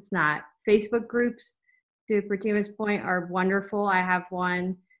others, it's not. Facebook groups, to Pratima's point, are wonderful. I have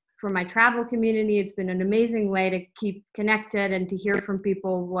one for my travel community. It's been an amazing way to keep connected and to hear from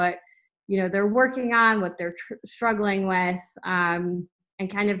people what they're working on, what they're struggling with, and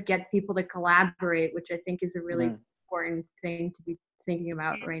kind of get people to collaborate, which I think is a really important thing to be thinking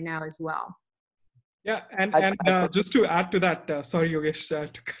about right now as well. Yeah, and just to add to that, sorry, Yogesh,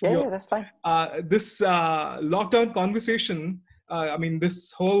 to cut you off. That's fine. This lockdown conversation, I mean,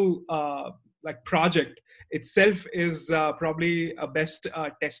 this whole project itself is probably a best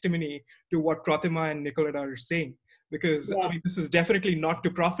testimony to what Pratima and Nicolette are saying. Because I mean, this is definitely not to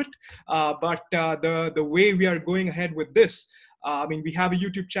profit, but the way we are going ahead with this, I mean, we have a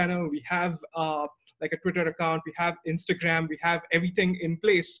YouTube channel, we have like a Twitter account, we have Instagram, we have everything in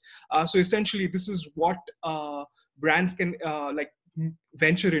place. So essentially, this is what brands can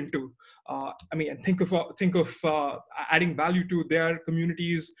venture into. I mean, and think of adding value to their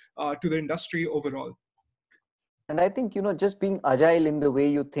communities, to the industry overall. And I think, just being agile in the way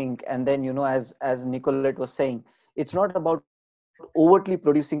you think, and then, as Nicolette was saying, it's not about overtly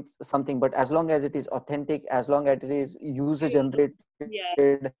producing something, but as long as it is authentic, as long as it is user generated,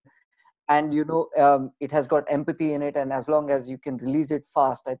 and it has got empathy in it, and as long as you can release it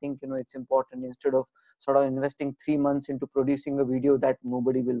fast, I think it's important, instead of sort of investing 3 months into producing a video that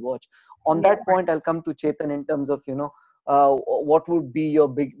nobody will watch. On that point, I'll come to Chetan in terms of what would be your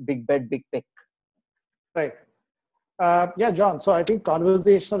big bet, big pick. Right. Yeah, John. So I think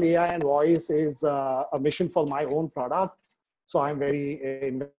conversational AI and voice is a mission for my own product. So I'm very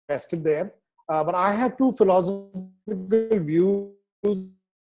invested there. But I have two philosophical views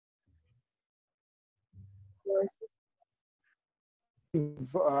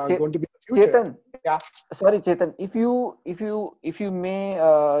going to be the future. Chetan, Yeah. Sorry, Chetan. If you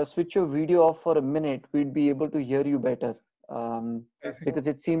may switch your video off for a minute, we'd be able to hear you better. Um, because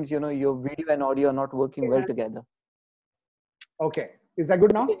it seems your video and audio are not working well together. Okay. Is that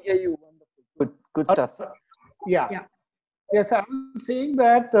good We now? can hear you. Wonderful. Good Uh, stuff. yeah. Yeah. Yes, I was saying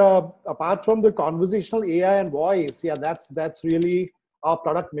that apart from the conversational AI and voice, yeah, that's really our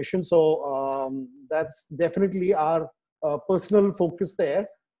product mission. So that's definitely our personal focus there.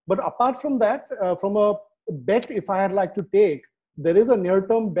 But apart from that, from a bet, if I had like to take, there is a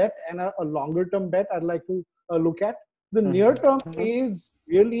near-term bet and a longer-term bet I'd like to look at. The near term Mhm. is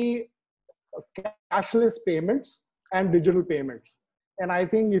really cashless payments and digital payments. And I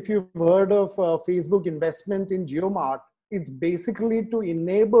think if you've heard of Facebook investment in GeoMart, it's basically to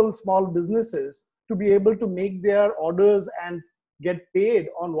enable small businesses to be able to make their orders and get paid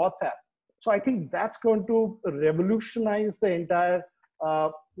on WhatsApp. So I think that's going to revolutionize the entire,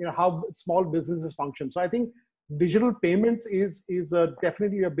 how small businesses function. So I think digital payments is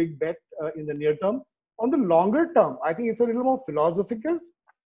definitely a big bet in the near term. On the longer term, I think it's a little more philosophical.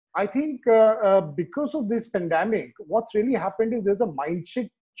 I think because of this pandemic, what's really happened is there's a mindset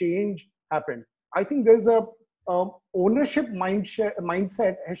change happened. I think there's a ownership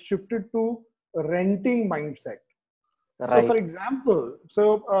mindset has shifted to renting mindset. So, for Right. example,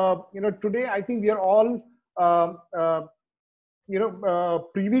 today I think we are all uh, uh,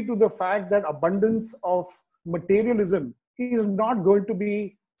 privy to the fact that abundance of materialism is not going to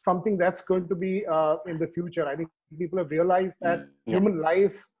be something that's going to be in the future. I think people have realized that Yeah. human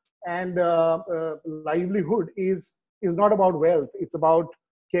life and livelihood is not about wealth. It's about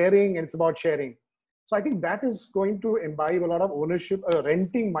caring and it's about sharing. So I think that is going to imbibe a lot of ownership,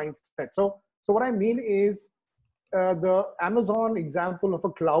 renting mindset. So what I mean is the Amazon example of a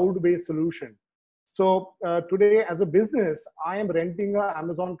cloud-based solution. So today, as a business, I am renting a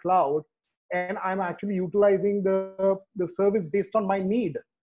Amazon cloud, and I'm actually utilizing the service based on my need.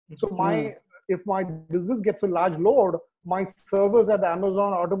 So Mm. if my business gets a large load, my servers at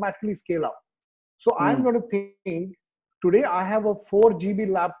Amazon automatically scale up. So I'm Mm. going to think today I have a 4 GB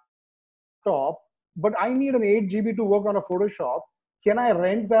laptop, but I need an 8 GB to work on a Photoshop. Can I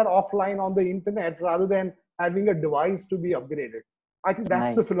rent that offline on the internet rather than having a device to be upgraded? I think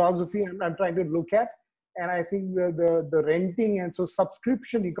that's the Nice. philosophy I'm trying to look at. And I think the renting and so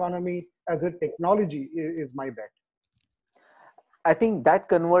subscription economy as a technology is my bet. I think that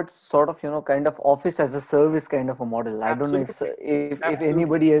converts sort of, kind of office as a service kind of a model. I don't know if Absolutely. if Absolutely.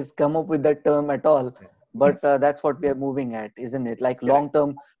 anybody has come up with that term at all, but Yes. that's what we are moving at, isn't it? Like Correct. long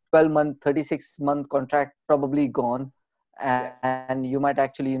term, 12-month, 36-month contract probably gone, Yes. and you might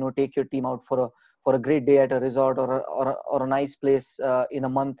actually, take your team out for a great day at a resort or a nice place in a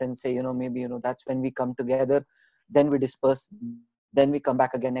month and say, maybe, that's when we come together, then we disperse, then we come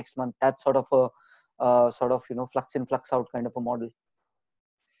back again next month. That's sort of a flux in, flux out kind of a model.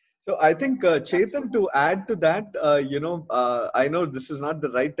 So I think Chetan, to add to that, I know this is not the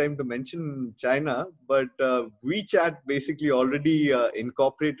right time to mention China, but WeChat basically already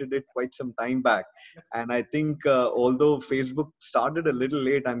incorporated it quite some time back. And I think although Facebook started a little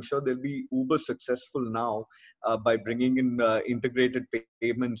late, I'm sure they'll be uber successful now by bringing in integrated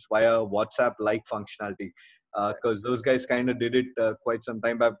payments via WhatsApp-like functionality. Because those guys kind of did it quite some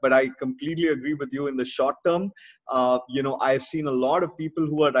time back. But I completely agree with you in the short term. I've seen a lot of people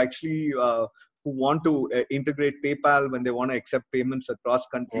who are actually who want to integrate PayPal when they want to accept payments across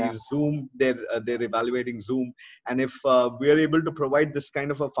Yeah. countries. Zoom, they're evaluating Zoom, and if we are able to provide this kind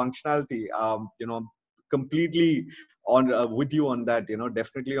of a functionality, completely on with you on that.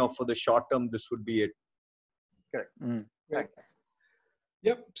 Definitely, for the short term, this would be it. Correct. Mm. Right.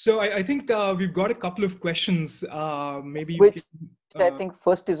 Yep. So I think we've got a couple of questions. Maybe we Which can, I think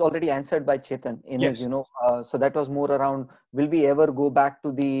first is already answered by Chetan in his, yes. so that was more around, will we ever go back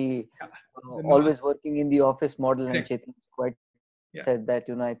to the Yeah. always working in the office model? And Correct. Chetan's quite said Yeah.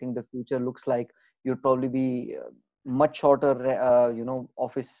 that, I think the future looks like you'd probably be much shorter,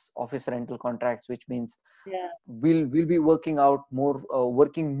 office rental contracts, which means Yeah. we'll be working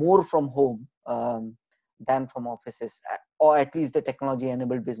more from home than from offices, or at least the technology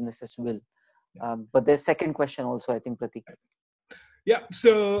enabled businesses will. But there's second question also, I think, Pratik. Yeah.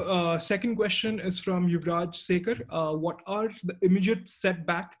 So second question is from Yuvraj Sekar. What are the immediate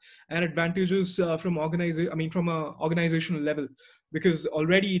setback and advantages from from a organizational level? Because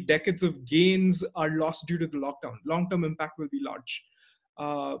already decades of gains are lost due to the lockdown. Long-term impact will be large.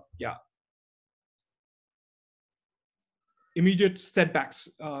 Yeah. Immediate setbacks.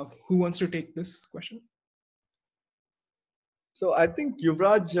 Who wants to take this question? So I think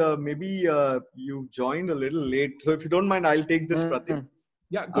Yuvraj, maybe you joined a little late. So if you don't mind, I'll take this, Pratik. Mm.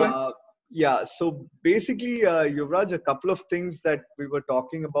 Yeah. Go ahead. Uh, Yeah, so basically, Yuvraj, a couple of things that we were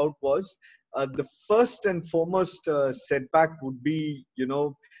talking about was the first and foremost setback would be,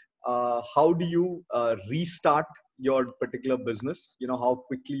 how do you restart your particular business? How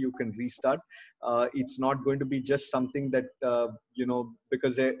quickly you can restart. It's not going to be just something that,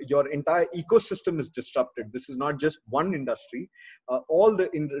 because your entire ecosystem is disrupted. This is not just one industry, all the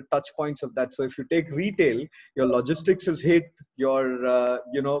touch points of that. So if you take retail, your logistics is hit, your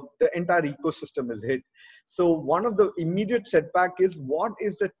the entire ecosystem is hit. So one of the immediate setback is, what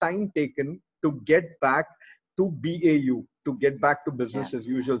is the time taken to get back to BAU, to get back to Yeah. business as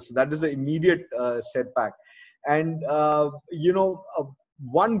usual? So that is the immediate setback. And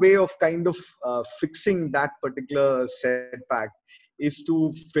one way of kind of fixing that particular setback is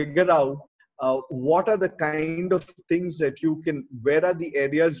to figure out what are the kind of things that you can, where are the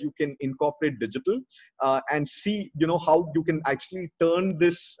areas you can incorporate digital, and see, how you can actually turn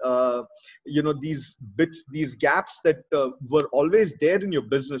this, these bits, these gaps that were always there in your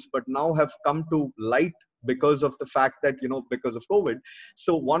business, but now have come to light because of the fact that, because of COVID.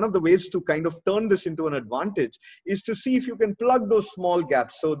 So one of the ways to kind of turn this into an advantage is to see if you can plug those small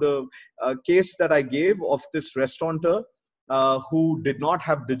gaps. So the case that I gave of this restaurateur, who did not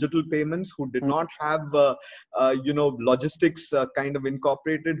have digital payments, who did Mm. not have logistics kind of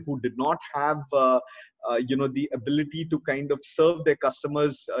incorporated, who did not have the ability to kind of serve their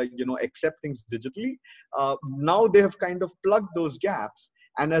customers, accept things digitally. Now they have kind of plugged those gaps,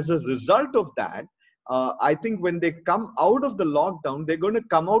 and as a result of that, I think when they come out of the lockdown, they're going to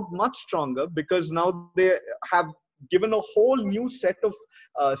come out much stronger, because now they have given a whole new set of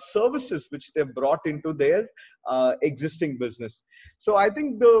services which they've brought into their existing business. So I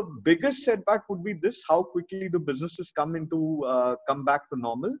think the biggest setback would be this: how quickly do businesses come back to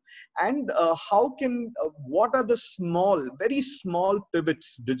normal, and what are the small, very small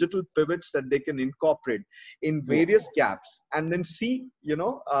pivots, digital pivots that they can incorporate in Yes. various gaps, and then see,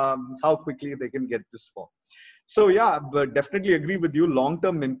 how quickly they can get this form. So yeah, but definitely agree with you.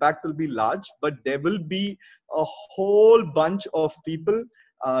 Long-term impact will be large, but there will be a whole bunch of people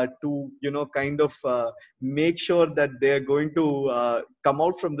to, kind of make sure that they're going to come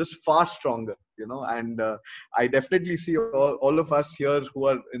out from this far stronger. And I definitely see all of us here who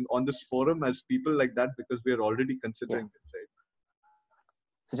are on this forum as people like that, because we are already Yeah. considering it, right?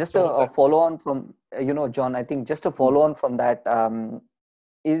 So just So a follow on from, John, I think just a follow on from that,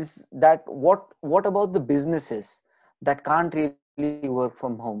 is that what about the businesses that can't really work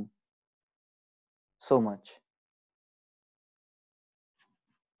from home so much?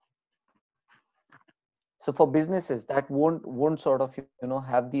 So for businesses that won't sort of,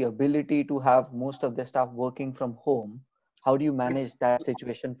 have the ability to have most of their staff working from home, how do you manage that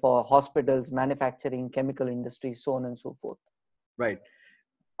situation for hospitals, manufacturing, chemical industry, so on and so forth? right.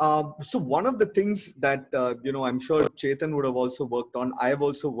 So one of the things that I'm sure Chetan would have also worked on, I have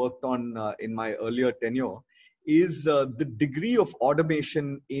also worked on in my earlier tenure, is the degree of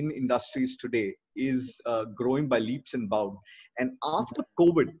automation in industries today is growing by leaps and bounds. And after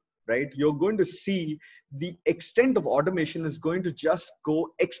COVID, right, you're going to see the extent of automation is going to just go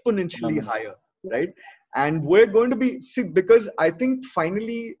exponentially Phenomenal. higher, right? And we're going to be, see, because I think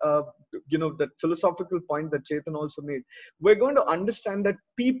finally, that philosophical point that Chetan also made, we're going to understand that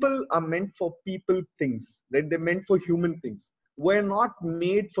people are meant for people things, right? They're meant for human things. We're not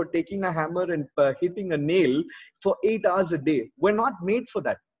made for taking a hammer and hitting a nail for 8 hours a day. We're not made for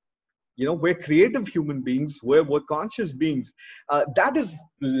that. We're creative human beings. We're conscious beings. That is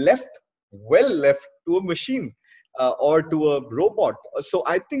left, well left to a machine. Or to a robot. So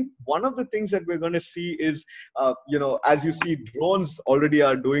I think one of the things that we're going to see is, as you see, drones already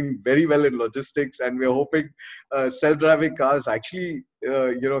are doing very well in logistics, and we're hoping self-driving cars actually,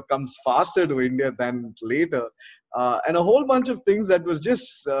 comes faster to India than later. And a whole bunch of things that was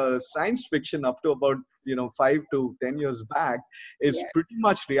just science fiction up to about 5 to 10 years back is pretty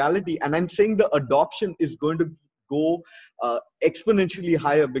much reality. And I'm saying the adoption is going to go exponentially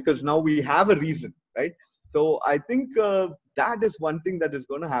higher, because now we have a reason, right? So I think that is one thing that is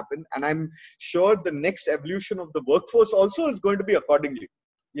going to happen, and I'm sure the next evolution of the workforce also is going to be accordingly.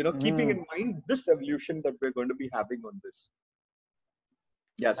 Keeping Mm, in mind this evolution that we're going to be having on this.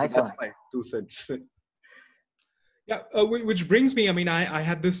 Yeah, so nice that's one. my 2 cents. Yeah, which brings me. I mean, I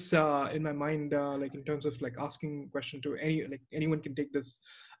had this in my mind, like in terms of like asking question to anyone can take this,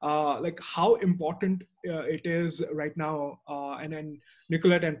 like how important it is right now, and then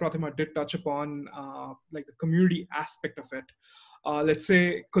Nicolette and Pratima did touch upon like the community aspect of it. Let's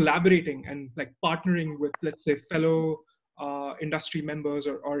say collaborating and like partnering with, let's say, fellow industry members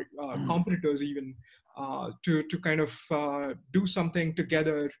or competitors even, to kind of do something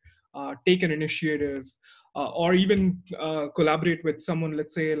together, take an initiative, or even collaborate with someone,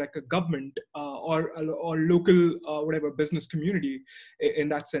 let's say like a government, or local whatever business community in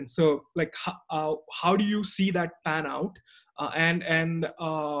that sense. So like how do you see that pan out? And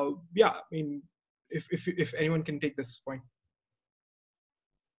yeah, I mean, if anyone can take this point.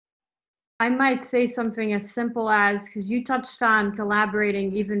 I might say something as simple as, because you touched on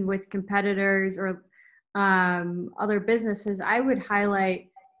collaborating even with competitors or other businesses, I would highlight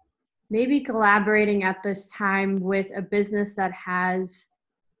maybe collaborating at this time with a business that has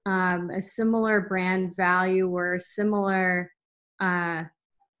a similar brand value or similar,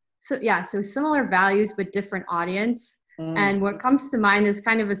 so similar values but different audience. And what comes to mind is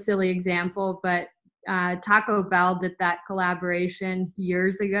kind of a silly example, but Taco Bell did that collaboration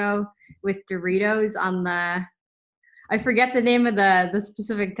years ago with Doritos on I forget the name of the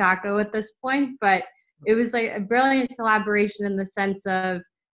specific taco at this point, but it was like a brilliant collaboration in the sense of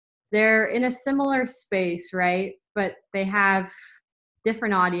they're in a similar space, right? But they have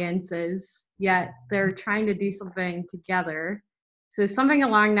different audiences, yet they're trying to do something together. So something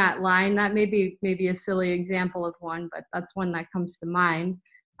along that line, that may be maybe a silly example of one, but that's one that comes to mind.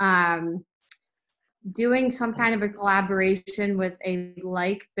 Doing some kind of a collaboration with a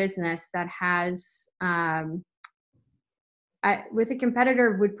like business that has with a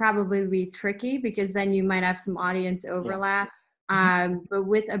competitor would probably be tricky because then you might have some audience overlap. But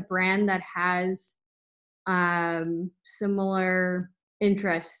with a brand that has similar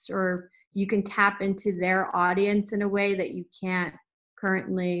interests, or you can tap into their audience in a way that you can't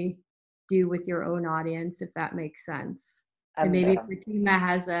currently do with your own audience, if that makes sense. And maybe Fatima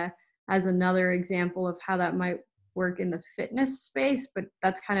has another example of how that might work in the fitness space, but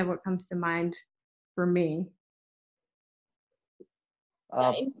that's kind of what comes to mind for me.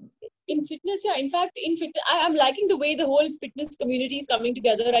 In fitness, yeah. In fact, in fitness, I'm liking the way the whole fitness community is coming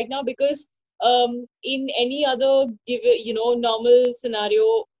together right now, because in any other normal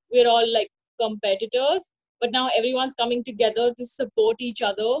scenario, we're all like competitors, but now everyone's coming together to support each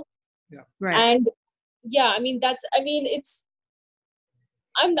other. Yeah. Right. And yeah, I'm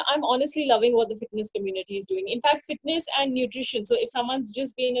honestly loving what the fitness community is doing. In fact, fitness and nutrition. So if someone's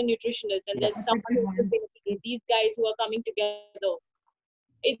just being a nutritionist, and there's someone who's just being these guys who are coming together.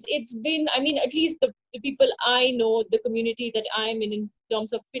 It's been, at least the people I know, the community that I'm in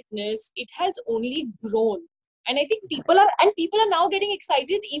terms of fitness, it has only grown. And I think people are now getting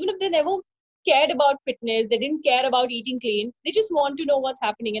excited, even if they never cared about fitness, they didn't care about eating clean, they just want to know what's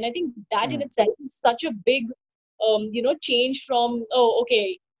happening. And I think that in itself is such a big change from, oh,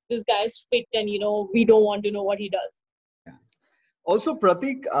 okay, this guy's fit and we don't want to know what he does. Also,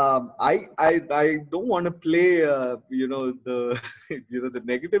 Pratik, I don't want to play the the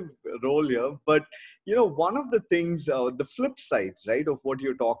negative role here, but one of the things, the flip sides, right, of what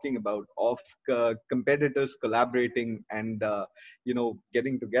you're talking about, of competitors collaborating and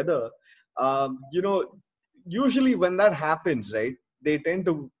getting together, usually when that happens, right, they tend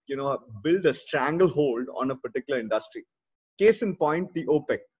to build a stranglehold on a particular industry. Case in point, the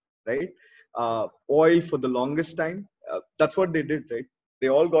OPEC, right? Oil for the longest time. That's what they did, right? They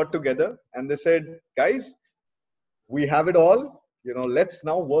all got together and they said, guys, we have it all. Let's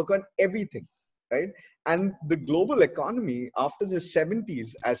now work on everything, right? And the global economy after the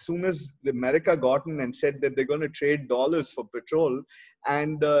 70s, as soon as America got in and said that they're going to trade dollars for petrol,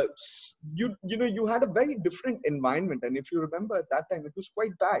 and you had a very different environment. And if you remember at that time, it was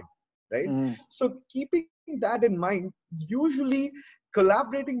quite bad, right? So keeping that in mind, usually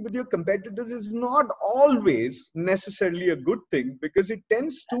collaborating with your competitors is not always necessarily a good thing, because it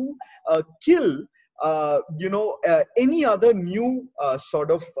tends to kill any other new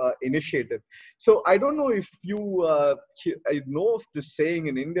sort of initiative. So I don't know if you I know of this saying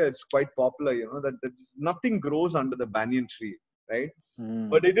in India. It's quite popular, that nothing grows under the banyan tree, right?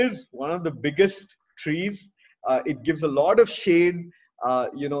 But it is one of the biggest trees. It gives a lot of shade.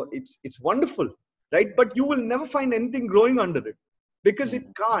 It's wonderful, right? But you will never find anything growing under it, because it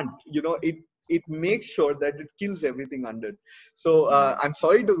can't. It makes sure that it kills everything under it. So I'm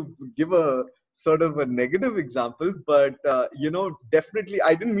sorry to give a sort of a negative example, but definitely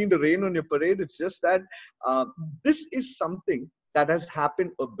I didn't mean to rain on your parade. It's just that this is something that has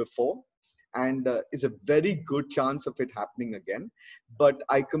happened before, and is a very good chance of it happening again. But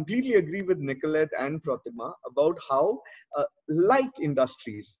I completely agree with Nicolette and Pratima about how like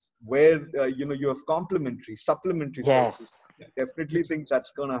industries where you have complementary, supplementary services. Yes. Definitely think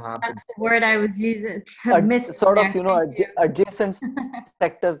that's going to happen. That's the word I was using. Sort of, Thank you. adjacent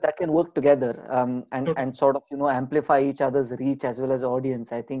sectors that can work together, and sort of, amplify each other's reach as well as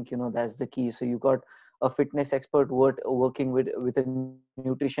audience. I think, that's the key. So you got a fitness expert working with a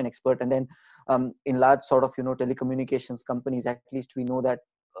nutrition expert, and then in large sort of, telecommunications companies, at least we know that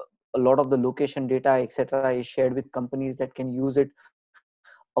a lot of the location data, etc., is shared with companies that can use it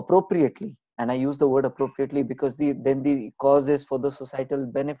appropriately. And I use the word appropriately because then the cause is for the societal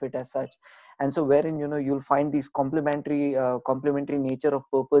benefit as such. And so wherein, you'll find these complementary nature of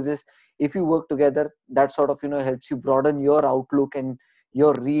purposes. If you work together, that sort of, helps you broaden your outlook and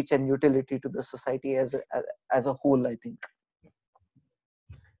your reach and utility to the society as a whole, I think.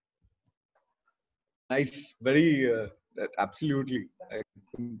 Nice, very absolutely. I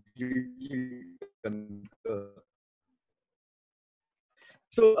completely concur.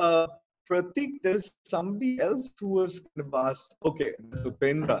 So, Pratik, there's somebody else who was kind of asked. Okay, that's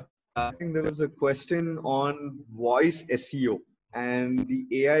Upendra. I think there was a question on voice SEO and the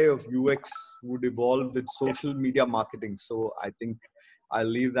AI of UX would evolve with social media marketing. So I think I'll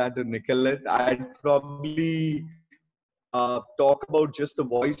leave that to Nicolette. I'd probably talk about just the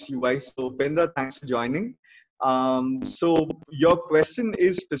voice UI. So Upendra, thanks for joining. So your question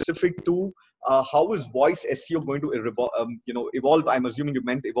is specific to how is voice SEO going to evolve? I'm assuming you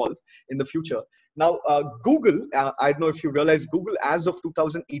meant evolve in the future. Now, Google, I don't know if you realize, Google as of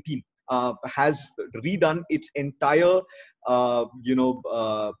 2018 has redone its entire,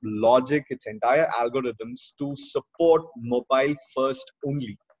 logic, its entire algorithms to support mobile first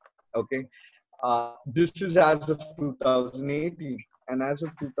only. Okay. This is as of 2018, and as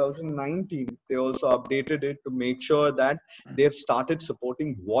of 2019 they also updated it to make sure that they've started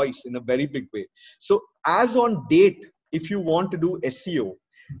supporting voice in a very big way. So as on date, if you want to do SEO,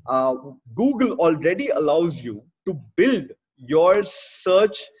 Google already allows you to build your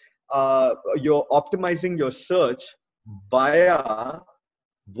search, you're optimizing your search via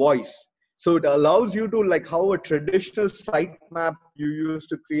voice. So it allows you to, like how a traditional sitemap you used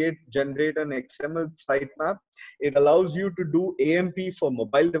to generate an XML sitemap, it allows you to do AMP for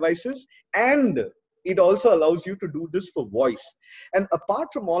mobile devices, and it also allows you to do this for voice. And apart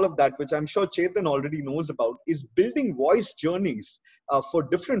from all of that, which I'm sure Chetan already knows about, is building voice journeys for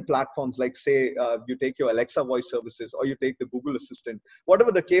different platforms. Like say you take your Alexa voice services, or you take the Google Assistant,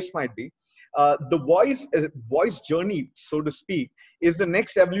 whatever the case might be. The voice journey, so to speak, is the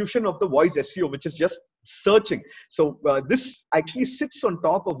next evolution of the voice SEO, which is just searching. So this actually sits on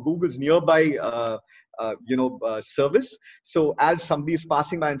top of Google's nearby service. So as somebody is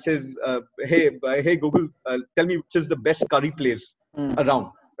passing by and says, hey Google, tell me which is the best curry place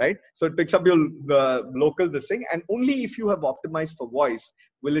around, right? So it picks up your local this thing, and only if you have optimized for voice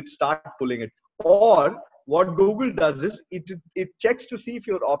will it start pulling it. Or what Google does is it checks to see if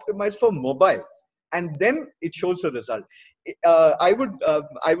you're optimized for mobile, and then it shows the result. I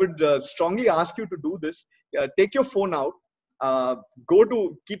would strongly ask you to do this. Take your phone out,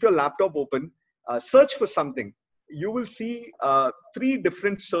 keep your laptop open, search for something. You will see 3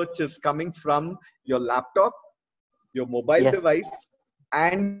 different searches coming from your laptop, your mobile Yes. device,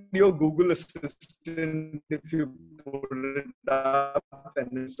 and your Google Assistant if you put it up and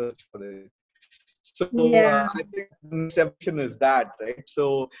then search for it. So Yeah. I think the next evolution is that, right?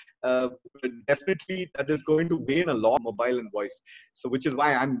 So definitely that is going to wane a lot, mobile and voice. So which is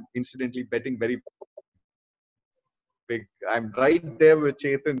why I'm incidentally betting very big. I'm right there with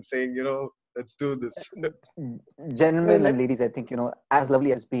Chetan saying, let's do this. Gentlemen and ladies, I think, as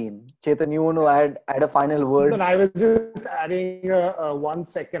lovely as been. Chetan, you want to add a final word? Then I was just adding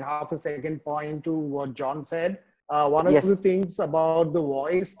half a second point to what John said. One of the things about the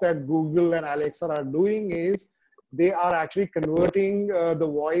voice that Google and Alexa are doing is they are actually converting the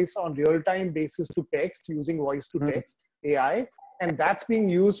voice on real-time basis to text using voice to text AI. And that's being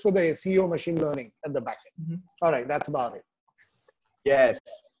used for the SEO machine learning at the back end. All right, that's about it. Yes.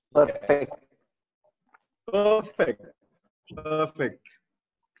 Perfect. Perfect.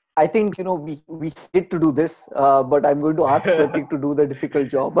 I think, we hate to do this, but I'm going to ask Pratik to do the difficult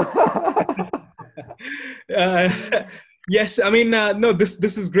job. Yes, I mean, no,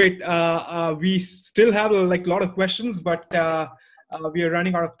 this is great. We still have a lot of questions, but we are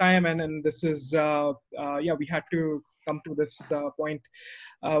running out of time, and this is we had to come to this point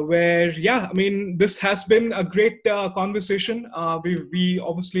where, yeah, I mean, this has been a great conversation. We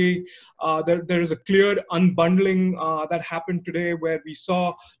obviously, there is a clear unbundling that happened today, where we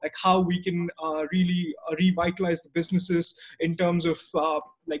saw like how we can really revitalize the businesses in terms of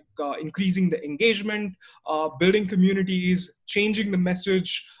increasing the engagement, building communities, changing the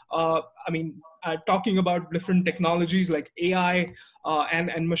message. I mean, talking about different technologies like AI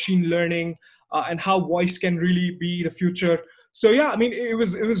and machine learning, and how voice can really be the future. So yeah, I mean, it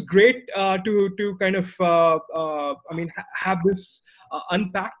was great to kind of have this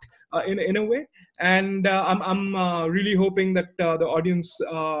unpacked in a way, and I'm really hoping that the audience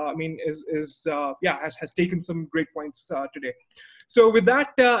has taken some great points today. So with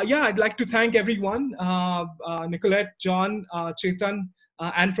that, I'd like to thank everyone, Nicolette, John, Chetan,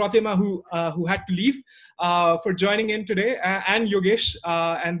 and Pratima, who had to leave, for joining in today, and Yogesh.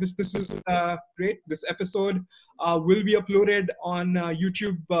 And this was great. This episode will be uploaded on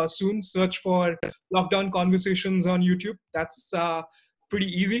YouTube soon. Search for Lockdown Conversations on YouTube. That's pretty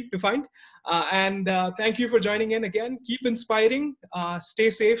easy to find. And thank you for joining in again. Keep inspiring. Stay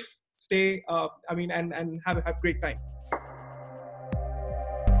safe. Stay. And have a great time.